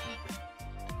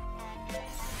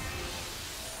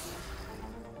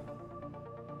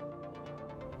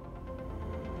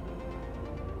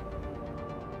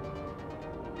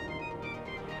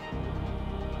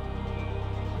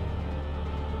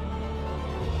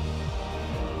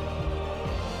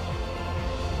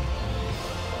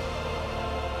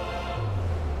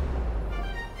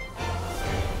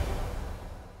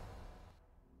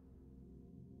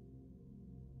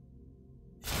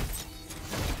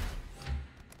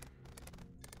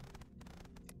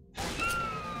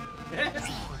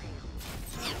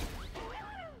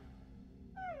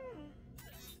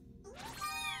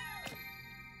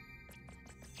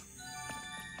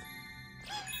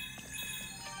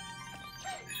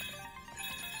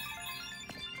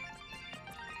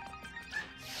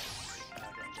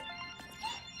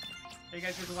 you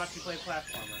guys get to watch me play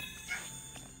platformer.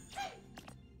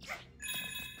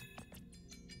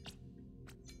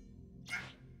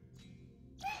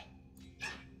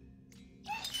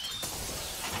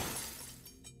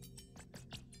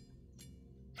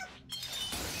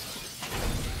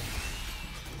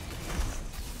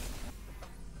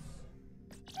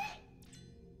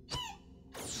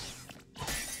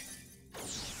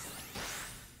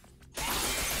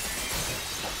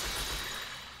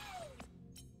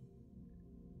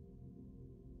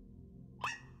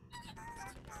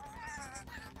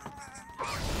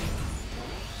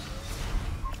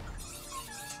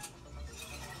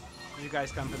 You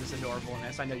guys come for this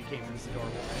adorableness. I know you came for this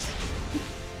adorableness.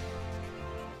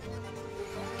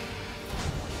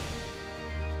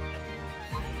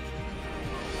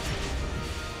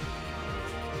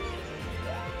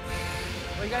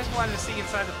 Well, you guys wanted to see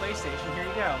inside the PlayStation. Here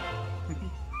you go.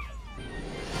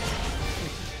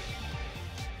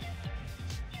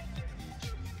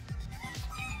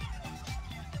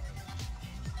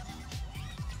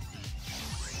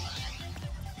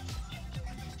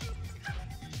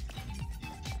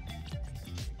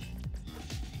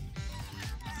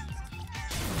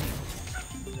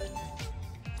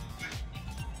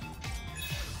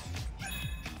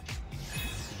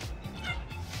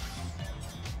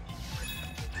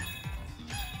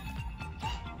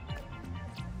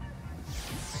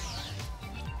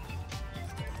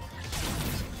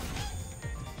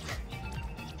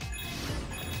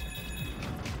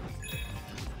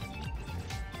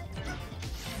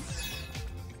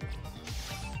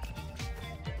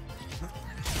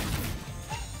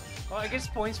 Well, I guess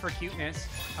points for cuteness.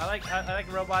 I like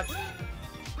robots.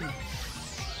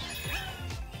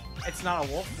 It's not a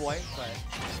wolf boy, but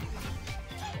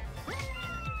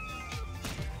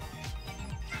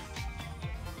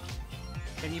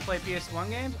can you play PS1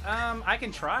 games? I can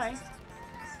try.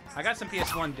 I got some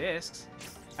PS1 discs.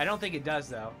 I don't think it does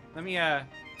though. Let me F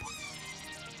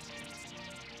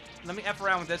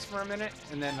around with this for a minute,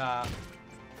 and then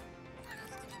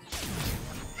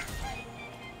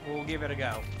we'll give it a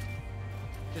go.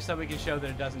 Just so we can show that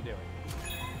it doesn't do it.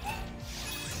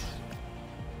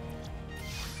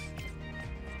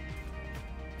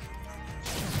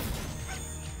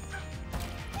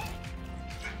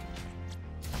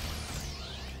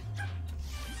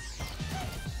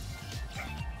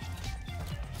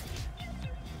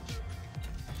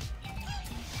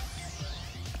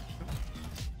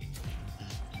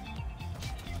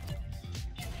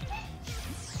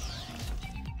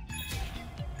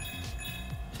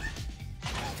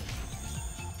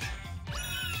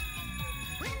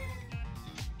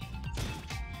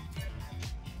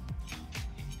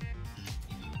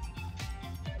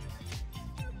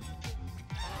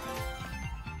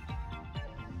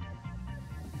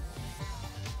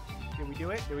 Did we do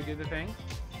it? Did we do the thing?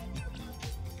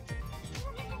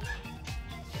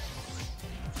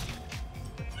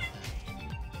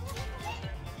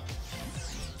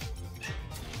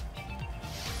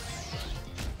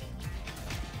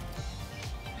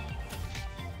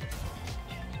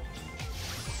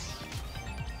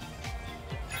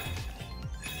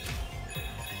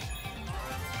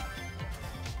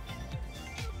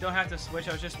 Don't have to switch.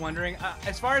 I was just wondering.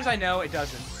 As far as I know, it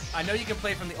doesn't. I know you can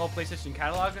play from the old PlayStation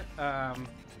catalog.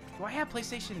 Do I have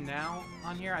PlayStation Now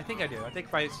on here? I think I do. I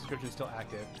think my subscription is still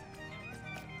active.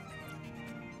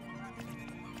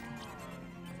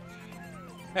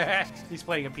 He's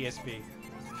playing a PSP.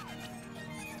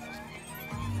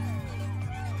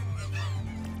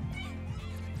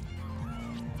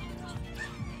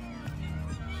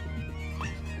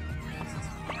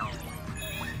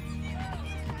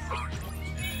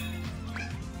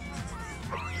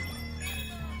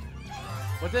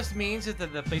 What this means is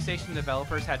that the PlayStation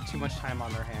developers had too much time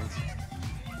on their hands.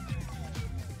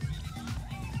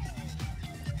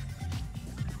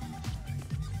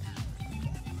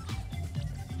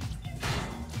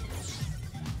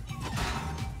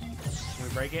 Can we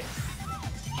break it?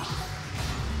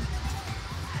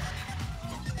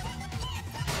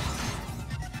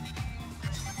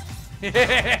 I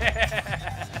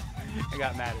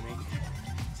got mad at me.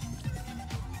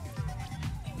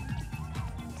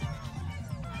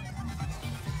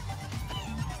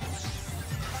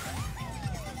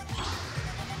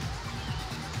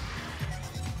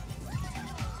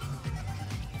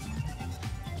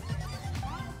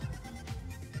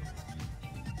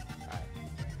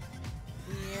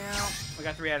 I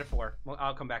got 3 out of 4. Well,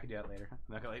 I'll come back and do that later. I'm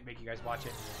not gonna make you guys watch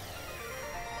it.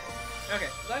 Okay,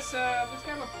 let's have a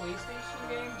PlayStation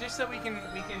game just so we can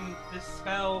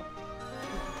dispel.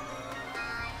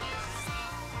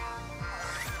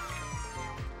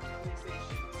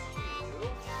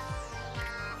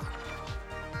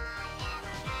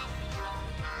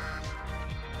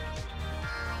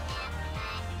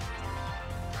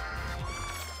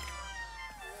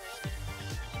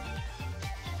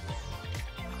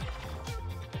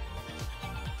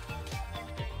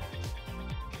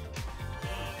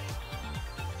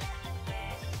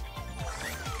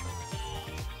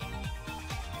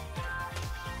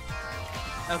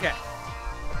 Okay.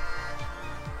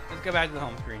 Let's go back to the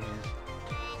home screen here.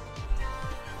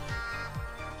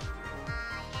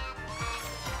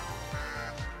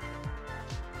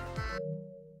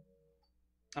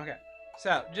 Okay.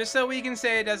 So, just so we can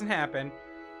say it doesn't happen,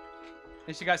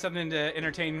 and she got something to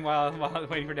entertain while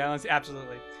waiting for downloads,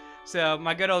 absolutely. So,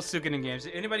 my good old Suikoden games.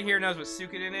 Anybody here knows what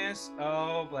Suikoden is?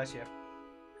 Oh, bless you.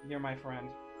 You're my friend.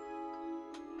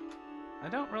 I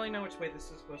don't really know which way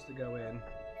this is supposed to go in.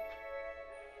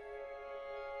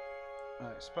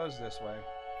 I suppose this way.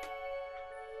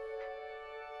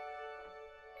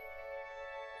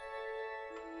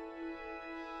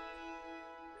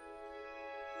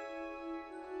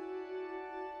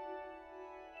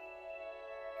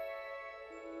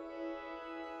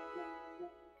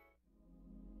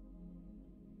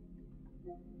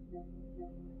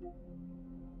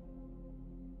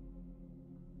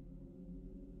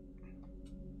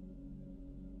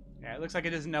 Yeah, it looks like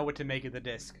it doesn't know what to make of the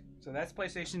disc. So that's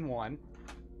PlayStation 1.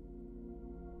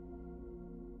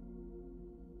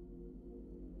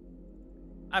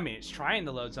 I mean, it's trying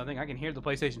to load something. I can hear the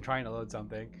PlayStation trying to load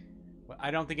something. But I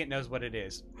don't think it knows what it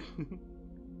is. I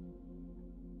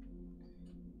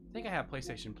think I have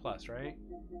PlayStation Plus, right?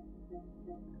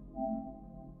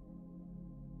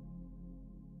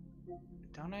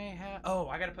 Don't I have... Oh,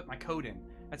 I gotta put my code in.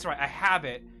 That's right, I have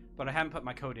it, but I haven't put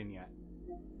my code in yet.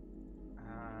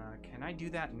 Can I do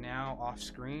that now off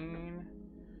screen?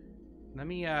 Let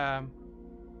me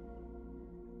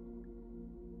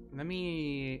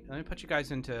put you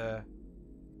guys into...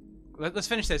 Let's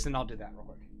finish this and I'll do that real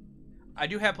quick. I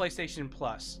do have PlayStation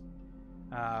Plus.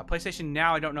 PlayStation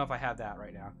Now, I don't know if I have that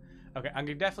right now. Okay, I'm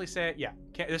gonna definitely say, yeah.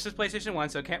 This is PlayStation 1,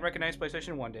 so it can't recognize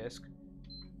PlayStation 1 disc.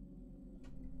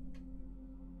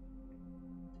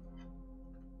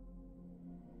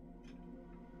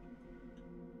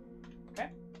 Okay.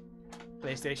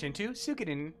 PlayStation 2,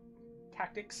 Suikoden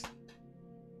Tactics.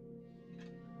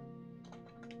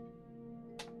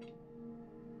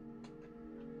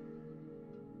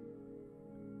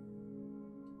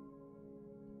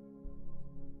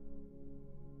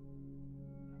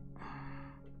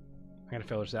 I gotta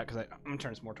filter that because I'm gonna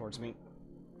turn this more towards me.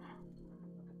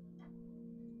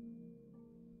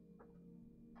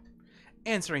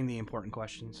 Answering the important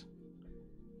questions.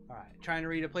 Alright, trying to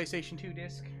read a PlayStation 2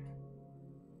 disc.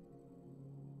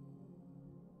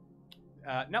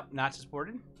 Nope, not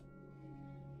supported.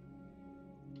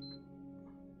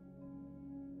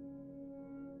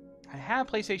 I have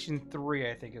PlayStation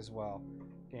 3, I think, as well.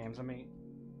 Games, I mean...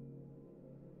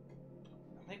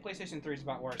 I think PlayStation 3 is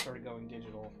about where I started going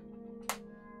digital.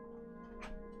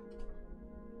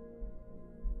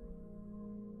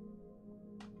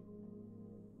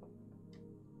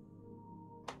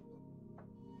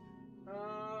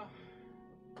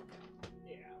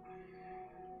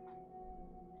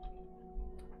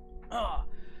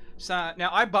 So now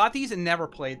I bought these and never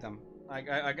played them.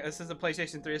 This is a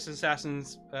PlayStation 3. This is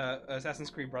Assassin's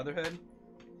Creed Brotherhood.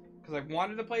 Because I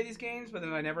wanted to play these games, but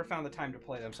then I never found the time to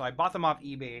play them. So I bought them off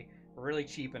eBay really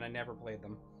cheap, and I never played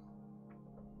them.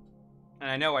 And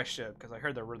I know I should, because I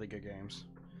heard they're really good games.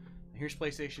 Here's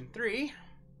PlayStation 3.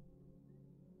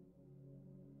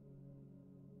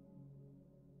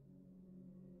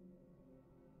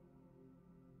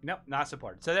 Nope, not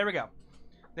supported. So there we go.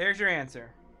 There's your answer.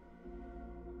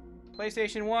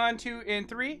 PlayStation 1, 2, and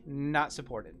 3, not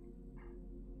supported.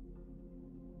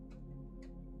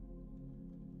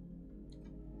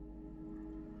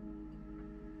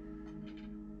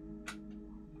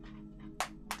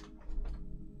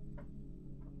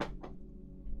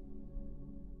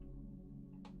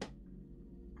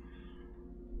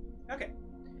 Okay.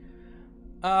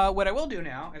 What I will do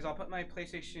now is I'll put my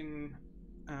PlayStation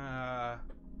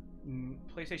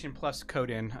Plus code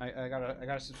in. I got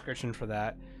a subscription for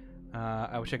that.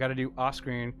 Which I got to do off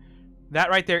screen. That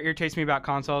right there irritates me about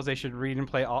consoles. They should read and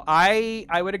play all. I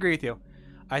would agree with you.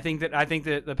 I think that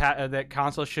that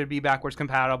consoles should be backwards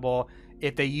compatible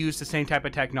if they use the same type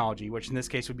of technology, which in this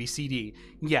case would be CD.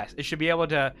 Yes, it should be able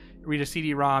to read a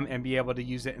CD-ROM and be able to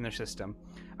use it in their system.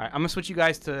 All right, I'm gonna switch you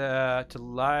guys to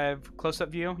live close-up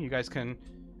view. You guys can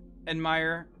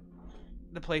admire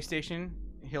the PlayStation.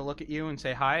 He'll look at you and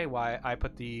say hi while I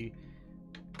put the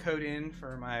code in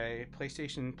for my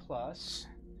PlayStation Plus.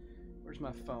 Where's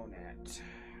my phone at?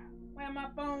 Where's my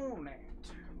phone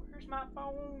at? Where's my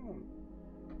phone?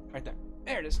 Right there.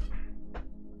 There it is.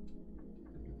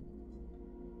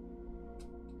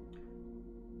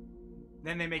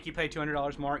 Then they make you pay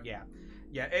 $200 more. Yeah,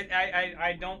 yeah.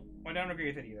 I don't agree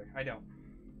with it either. I don't.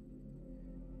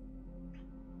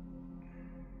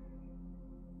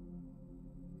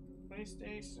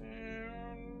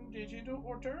 PlayStation digital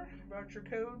order voucher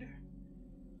code.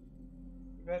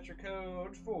 Voucher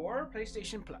code for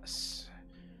PlayStation Plus.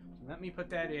 So let me put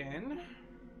that in.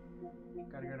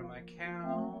 Gotta go to my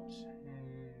account,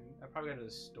 and I'll probably go to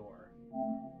the store.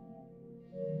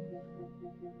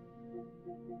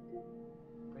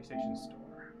 PlayStation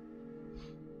Store.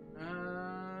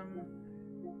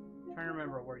 Trying to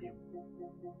remember where you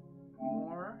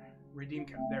more redeem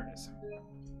code. There it is.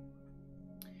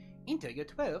 Enter your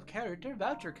 12-character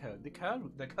voucher code. The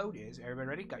code is. Everybody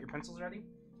ready? Got your pencils ready?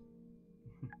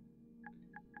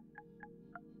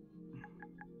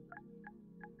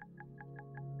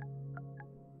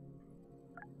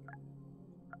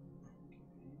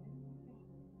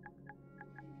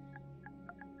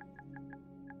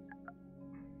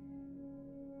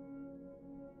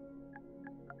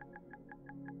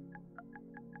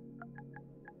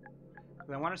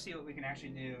 I want to see what we can actually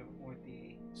do with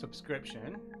the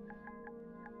subscription.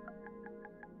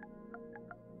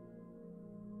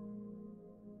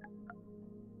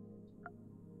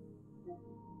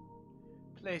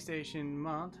 PlayStation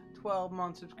month,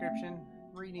 12-month subscription,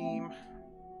 redeem.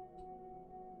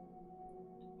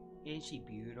 Isn't she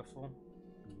beautiful?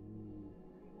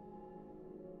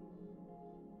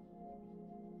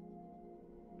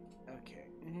 Okay.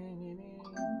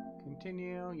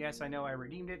 Continue. Yes, I know I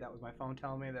redeemed it. That was my phone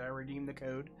telling me that I redeemed the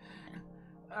code.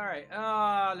 Alright,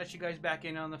 let you guys back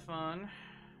in on the fun.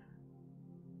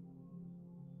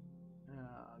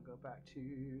 Go back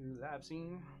to lab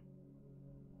scene.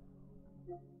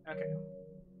 Okay.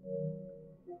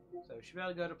 So we should be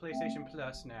able to go to PlayStation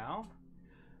Plus now.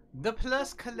 The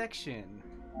Plus Collection.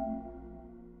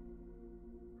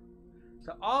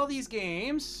 So all these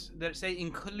games that say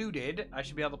included, I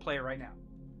should be able to play right now.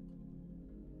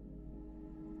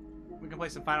 We can play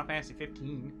some Final Fantasy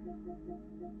 15.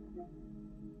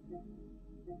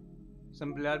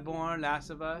 Some Bloodborne,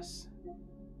 Last of Us.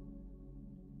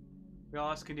 We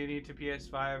also continue to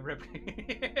PS5 rip.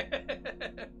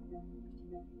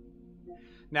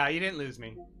 Nah, you didn't lose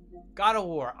me. God of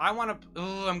War. I want to.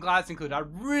 Oh, I'm glad it's included. I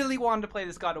really wanted to play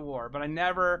this God of War, but I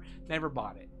never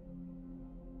bought it.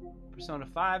 Persona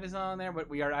 5 is on there, but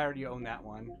I already own that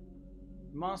one.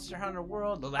 Monster Hunter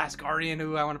World, The Last Guardian.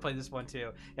 Ooh, I want to play this one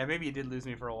too. Yeah, maybe you did lose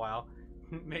me for a while.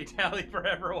 May Tally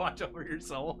forever watch over your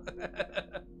soul.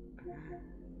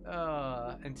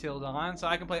 Until Dawn. So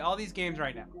I can play all these games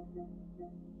right now.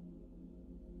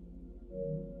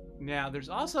 Now, there's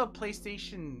also a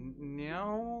PlayStation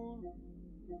Now.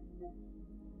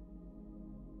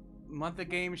 Month of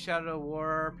Games, Shadow of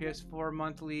War, PS4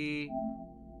 monthly.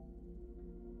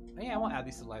 Oh, yeah, I won't add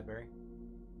these to the library.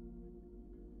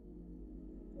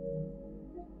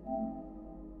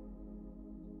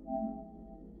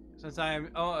 Since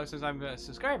I'm a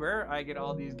subscriber, I get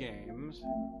all these games.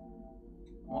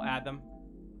 We'll add them.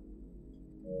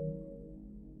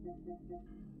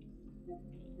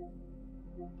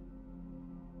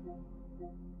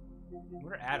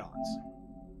 What are add-ons?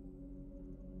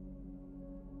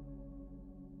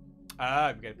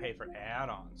 I've got to pay for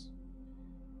add-ons.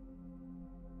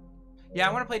 Yeah,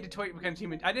 I want to play Detroit Become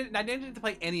Human. I didn't get to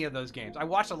play any of those games. I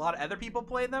watched a lot of other people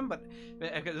play them, but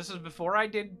this was before I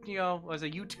did, was a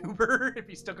YouTuber, if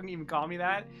you still couldn't even call me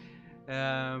that.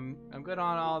 I'm good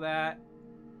on all that.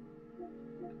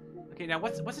 Okay, now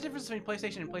what's the difference between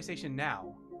PlayStation and PlayStation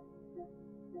Now?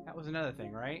 That was another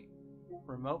thing, right?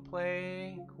 Remote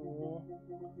play, cool.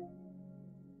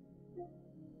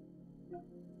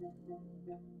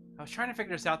 I was trying to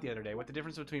figure this out the other day, what the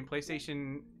difference between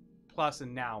PlayStation Plus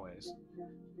and Now is.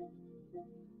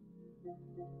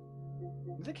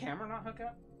 Did the camera not hook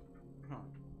up? Huh.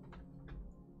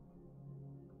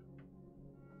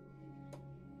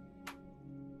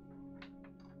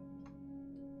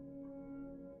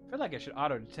 I feel like I should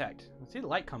auto detect. Let's see the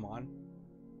light come on.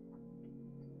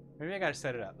 Maybe I gotta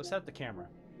set it up. Let's set up the camera.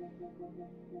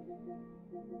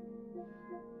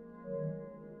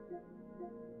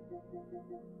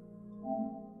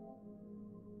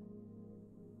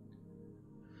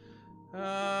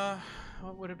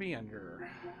 What would it be under?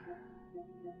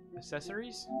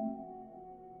 Accessories?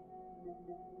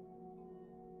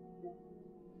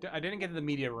 I didn't get the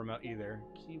media remote either.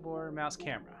 Keyboard, mouse,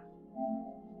 camera.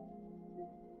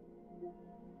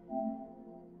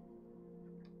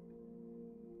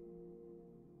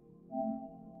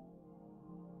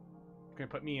 Gonna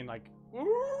put me in like. Wanna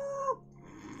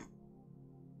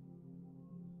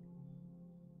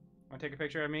take a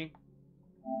picture of me?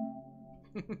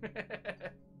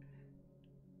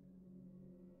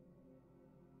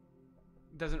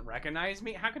 Doesn't recognize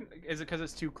me? How can? Is it because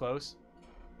it's too close?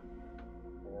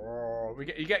 Oh,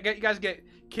 you guys get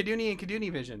Kiduni and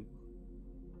Kiduni vision.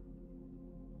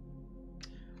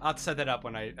 I'll have to set that up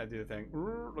when I do the thing.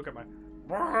 Look at my...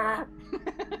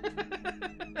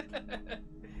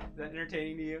 Is that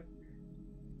entertaining to you?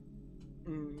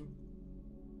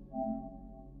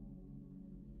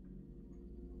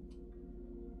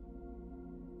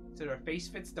 So our face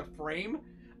fits the frame?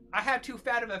 I have too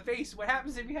fat of a face. What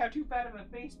happens if you have too fat of a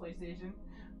face, PlayStation?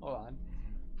 Hold on.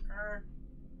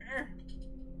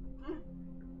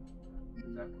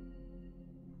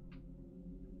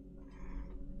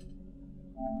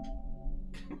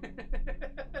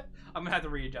 I'm gonna have to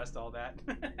readjust all that.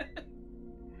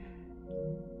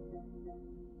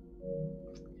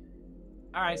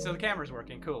 Alright, so the camera's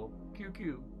working. Cool.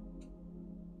 Cool.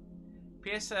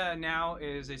 PS Now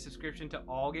is a subscription to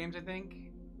all games, I think.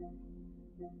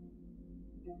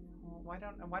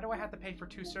 Why do I have to pay for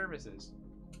 2 services?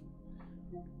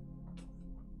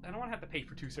 I don't want to have to pay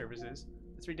for 2 services.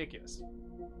 It's ridiculous.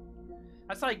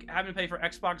 That's like having to pay for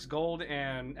Xbox Gold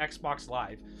and Xbox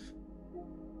Live.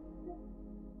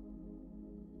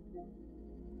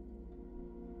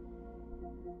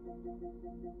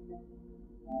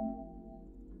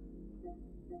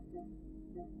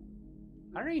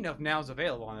 I don't even know if Now's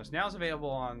available on this. Now's available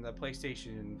on the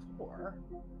PlayStation 4.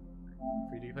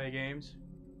 Free to play games.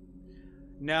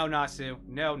 No, Natsu.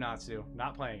 No, Natsu.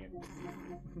 Not playing it.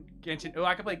 Genshin. Oh,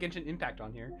 I can play Genshin Impact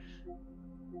on here.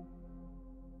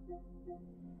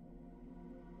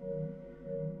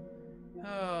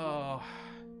 Oh,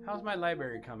 how's my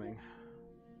library coming?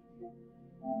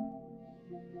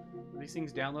 Are these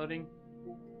things downloading?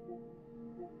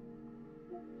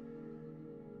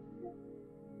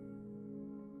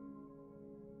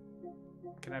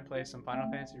 Can I play some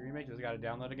Final Fantasy Remake? Does it got to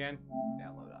download again?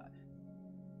 Download that.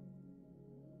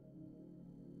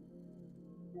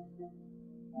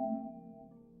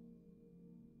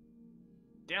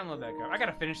 Download that card. I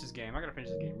gotta finish this game. I gotta finish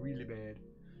this game really bad.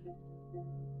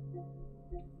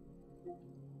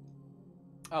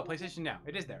 Oh, PlayStation Now.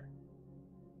 It is there.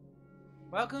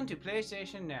 Welcome to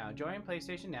PlayStation Now. Join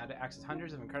PlayStation Now to access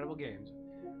hundreds of incredible games.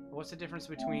 What's the difference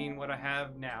between what I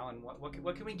have now and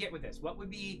what can we get with this? What would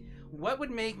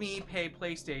make me pay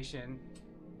PlayStation?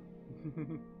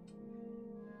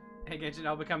 Hey Genshin,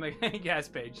 I'll become a gas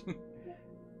page.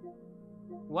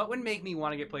 What would make me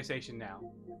want to get PlayStation Now?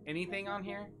 Anything on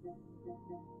here?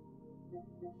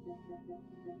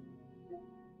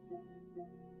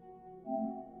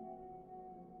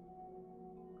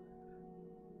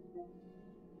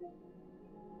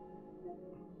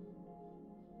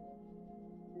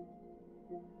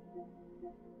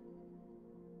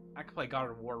 I could play God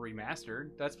of War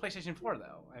Remastered. That's PlayStation 4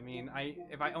 though. I mean,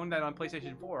 if I owned that on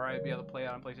PlayStation 4, I'd be able to play it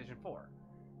on PlayStation 4.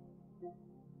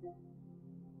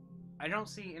 I don't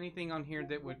see anything on here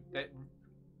that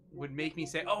would make me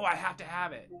say, "Oh, I have to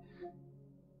have it."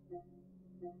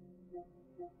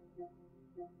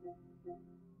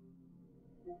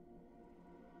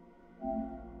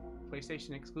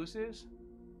 PlayStation exclusives?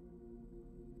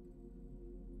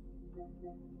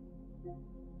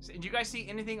 So, do you guys see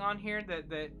anything on here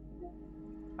that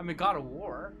I mean, God of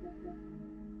War.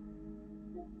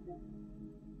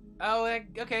 Oh,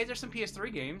 okay, there's some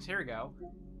PS3 games. Here we go.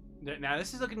 Now,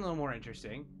 this is looking a little more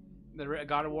interesting. The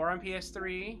God of War on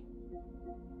PS3.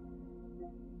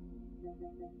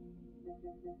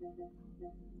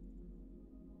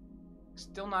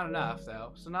 Still not enough,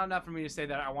 though. Still not enough for me to say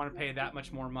that I want to pay that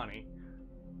much more money.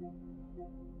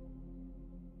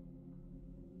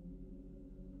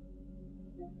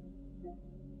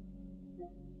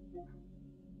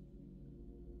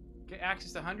 Get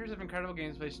access to hundreds of incredible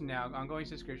games PlayStation Now, ongoing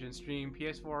subscription, stream,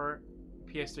 PS4,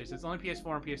 PS3. So it's only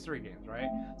PS4 and PS3 games, right?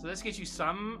 So this gets you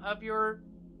some of your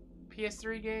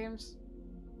PS3 games.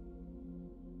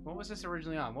 What was this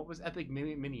originally on? What was Epic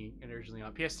Mini originally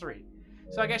on? PS3.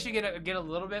 So I guess you get a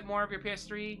little bit more of your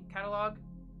PS3 catalog.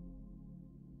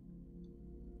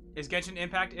 Is Genshin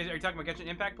Impact? Are you talking about Genshin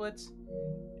Impact Blitz?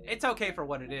 It's okay for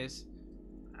what it is.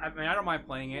 I mean, I don't mind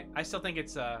playing it. I still think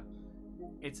it's a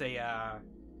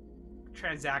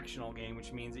transactional game,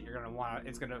 which means that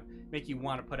it's gonna make you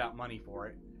want to put out money for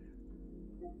it.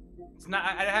 It's not.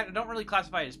 I don't really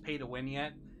classify it as pay to win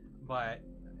yet, but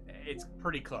it's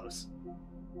pretty close.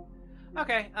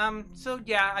 Okay. So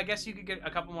yeah, I guess you could get a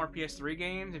couple more PS3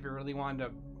 games if you really wanted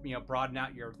to, broaden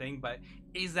out your thing. But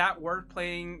is that worth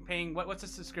paying? What's the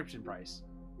subscription price?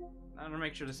 I'm gonna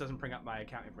make sure this doesn't bring up my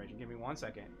account information. Give me 1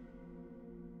 second.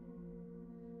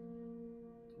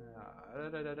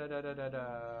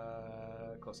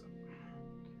 Close up.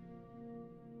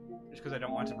 Just because I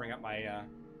don't want to bring up my.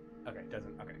 Okay, it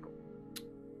doesn't. Okay, cool.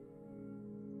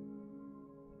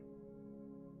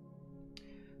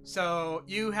 So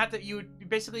you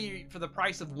basically, for the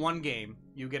price of one game,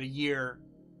 you get a year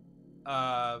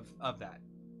of that.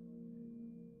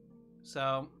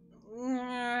 So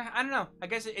I don't know. I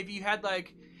guess if you had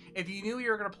like, if you knew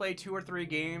you were gonna play 2 or 3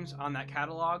 games on that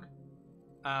catalog,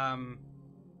 I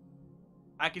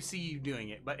could see you doing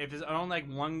it. But if it's only like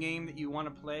 1 game that you want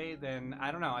to play, then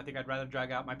I don't know. I think I'd rather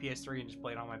drag out my PS3 and just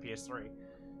play it on my PS3.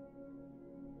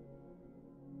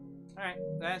 All right,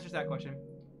 that answers that question.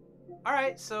 All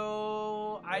right,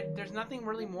 so there's nothing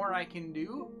really more I can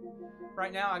do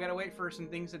right now. I gotta wait for some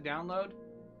things to download.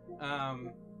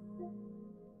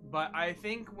 But I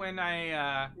think when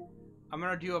I'm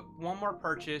gonna do one more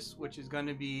purchase, which is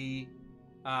gonna be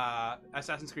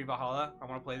Assassin's Creed Valhalla. I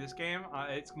want to play this game.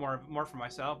 It's more for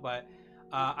myself, but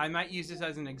I might use this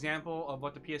as an example of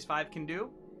what the PS5 can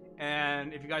do.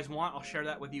 And if you guys want, I'll share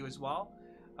that with you as well,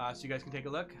 so you guys can take a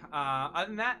look. Other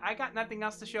than that, I got nothing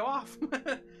else to show off.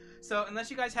 So unless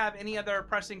you guys have any other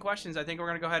pressing questions, I think we're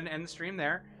gonna go ahead and end the stream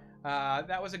there.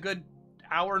 That was a good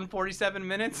hour and 47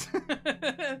 minutes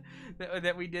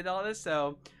that we did all this.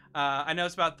 So I know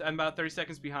I'm about 30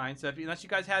 seconds behind. So unless you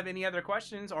guys have any other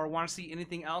questions or want to see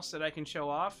anything else that I can show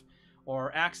off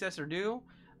or access or do,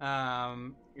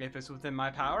 if it's within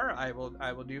my power, I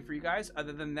will do for you guys.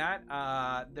 Other than that,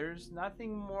 there's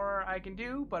nothing more I can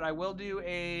do. But I will do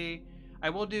a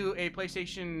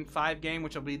PlayStation 5 game,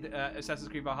 which will be Assassin's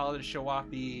Creed Valhalla, to show off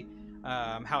the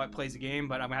how it plays the game.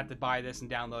 But I'm gonna have to buy this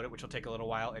and download it, which will take a little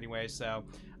while anyway. So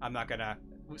I'm not gonna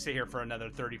sit here for another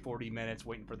 30-40 minutes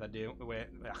waiting for that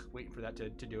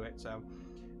to do it. So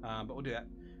but we'll do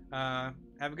that.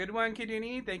 Have a good one,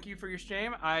 Kiduni. Thank you for your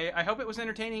stream. I hope it was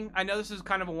entertaining. I know this is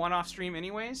kind of a one-off stream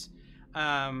anyways,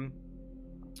 but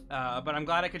I'm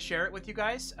glad I could share it with you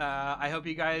guys. I hope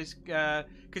you guys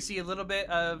could see a little bit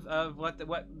of what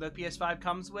the PS5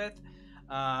 comes with.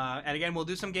 And again, we'll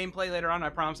do some gameplay later on. I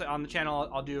promise that on the channel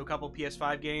I'll do a couple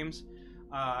PS5 games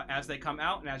as they come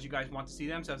out and as you guys want to see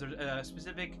them. So if there's a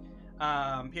specific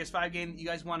PS5 game that you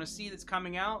guys want to see that's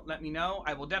coming out, let me know.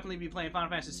 I will definitely be playing Final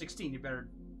Fantasy 16. You better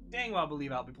dang well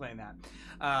believe I'll be playing that.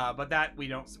 But that we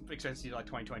don't expect to do like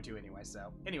 2022 anyway.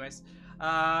 So anyways,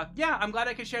 yeah, I'm glad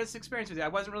I could share this experience with you. I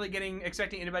wasn't really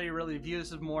expecting anybody to really view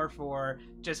this as more for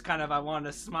just kind of, I wanted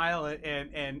to smile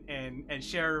and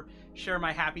share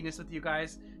my happiness with you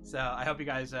guys. So I hope you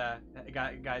guys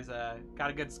got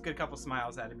a good couple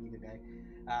smiles out of me today.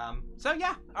 So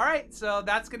yeah, all right, so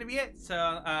that's gonna be it. So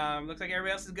looks like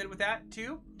everybody else is good with that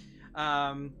too.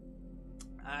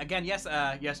 Again,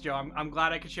 yes, Joe, I'm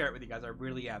glad I could share it with you guys. I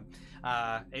really am.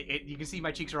 You can see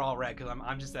my cheeks are all red because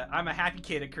I'm a happy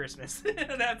kid at Christmas.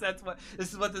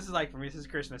 This is what this is like for me. This is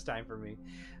Christmas time for me.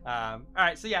 All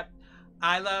right, so yeah,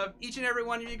 I love each and every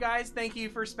one of you guys. Thank you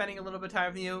for spending a little bit of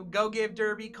time with you. Go give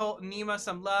Derby, Colt, and Nima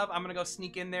some love. I'm gonna go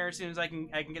sneak in there as soon as I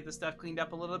can get the stuff cleaned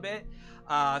up a little bit.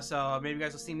 So maybe you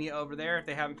guys will see me over there if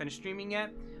they haven't finished streaming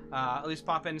yet. At least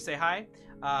pop in and say hi.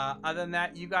 Other than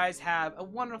that, you guys have a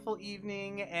wonderful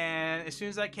evening, and as soon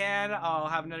as I can, I'll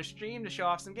have another stream to show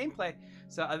off some gameplay.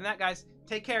 So other than that, guys,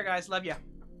 take care, guys. Love ya.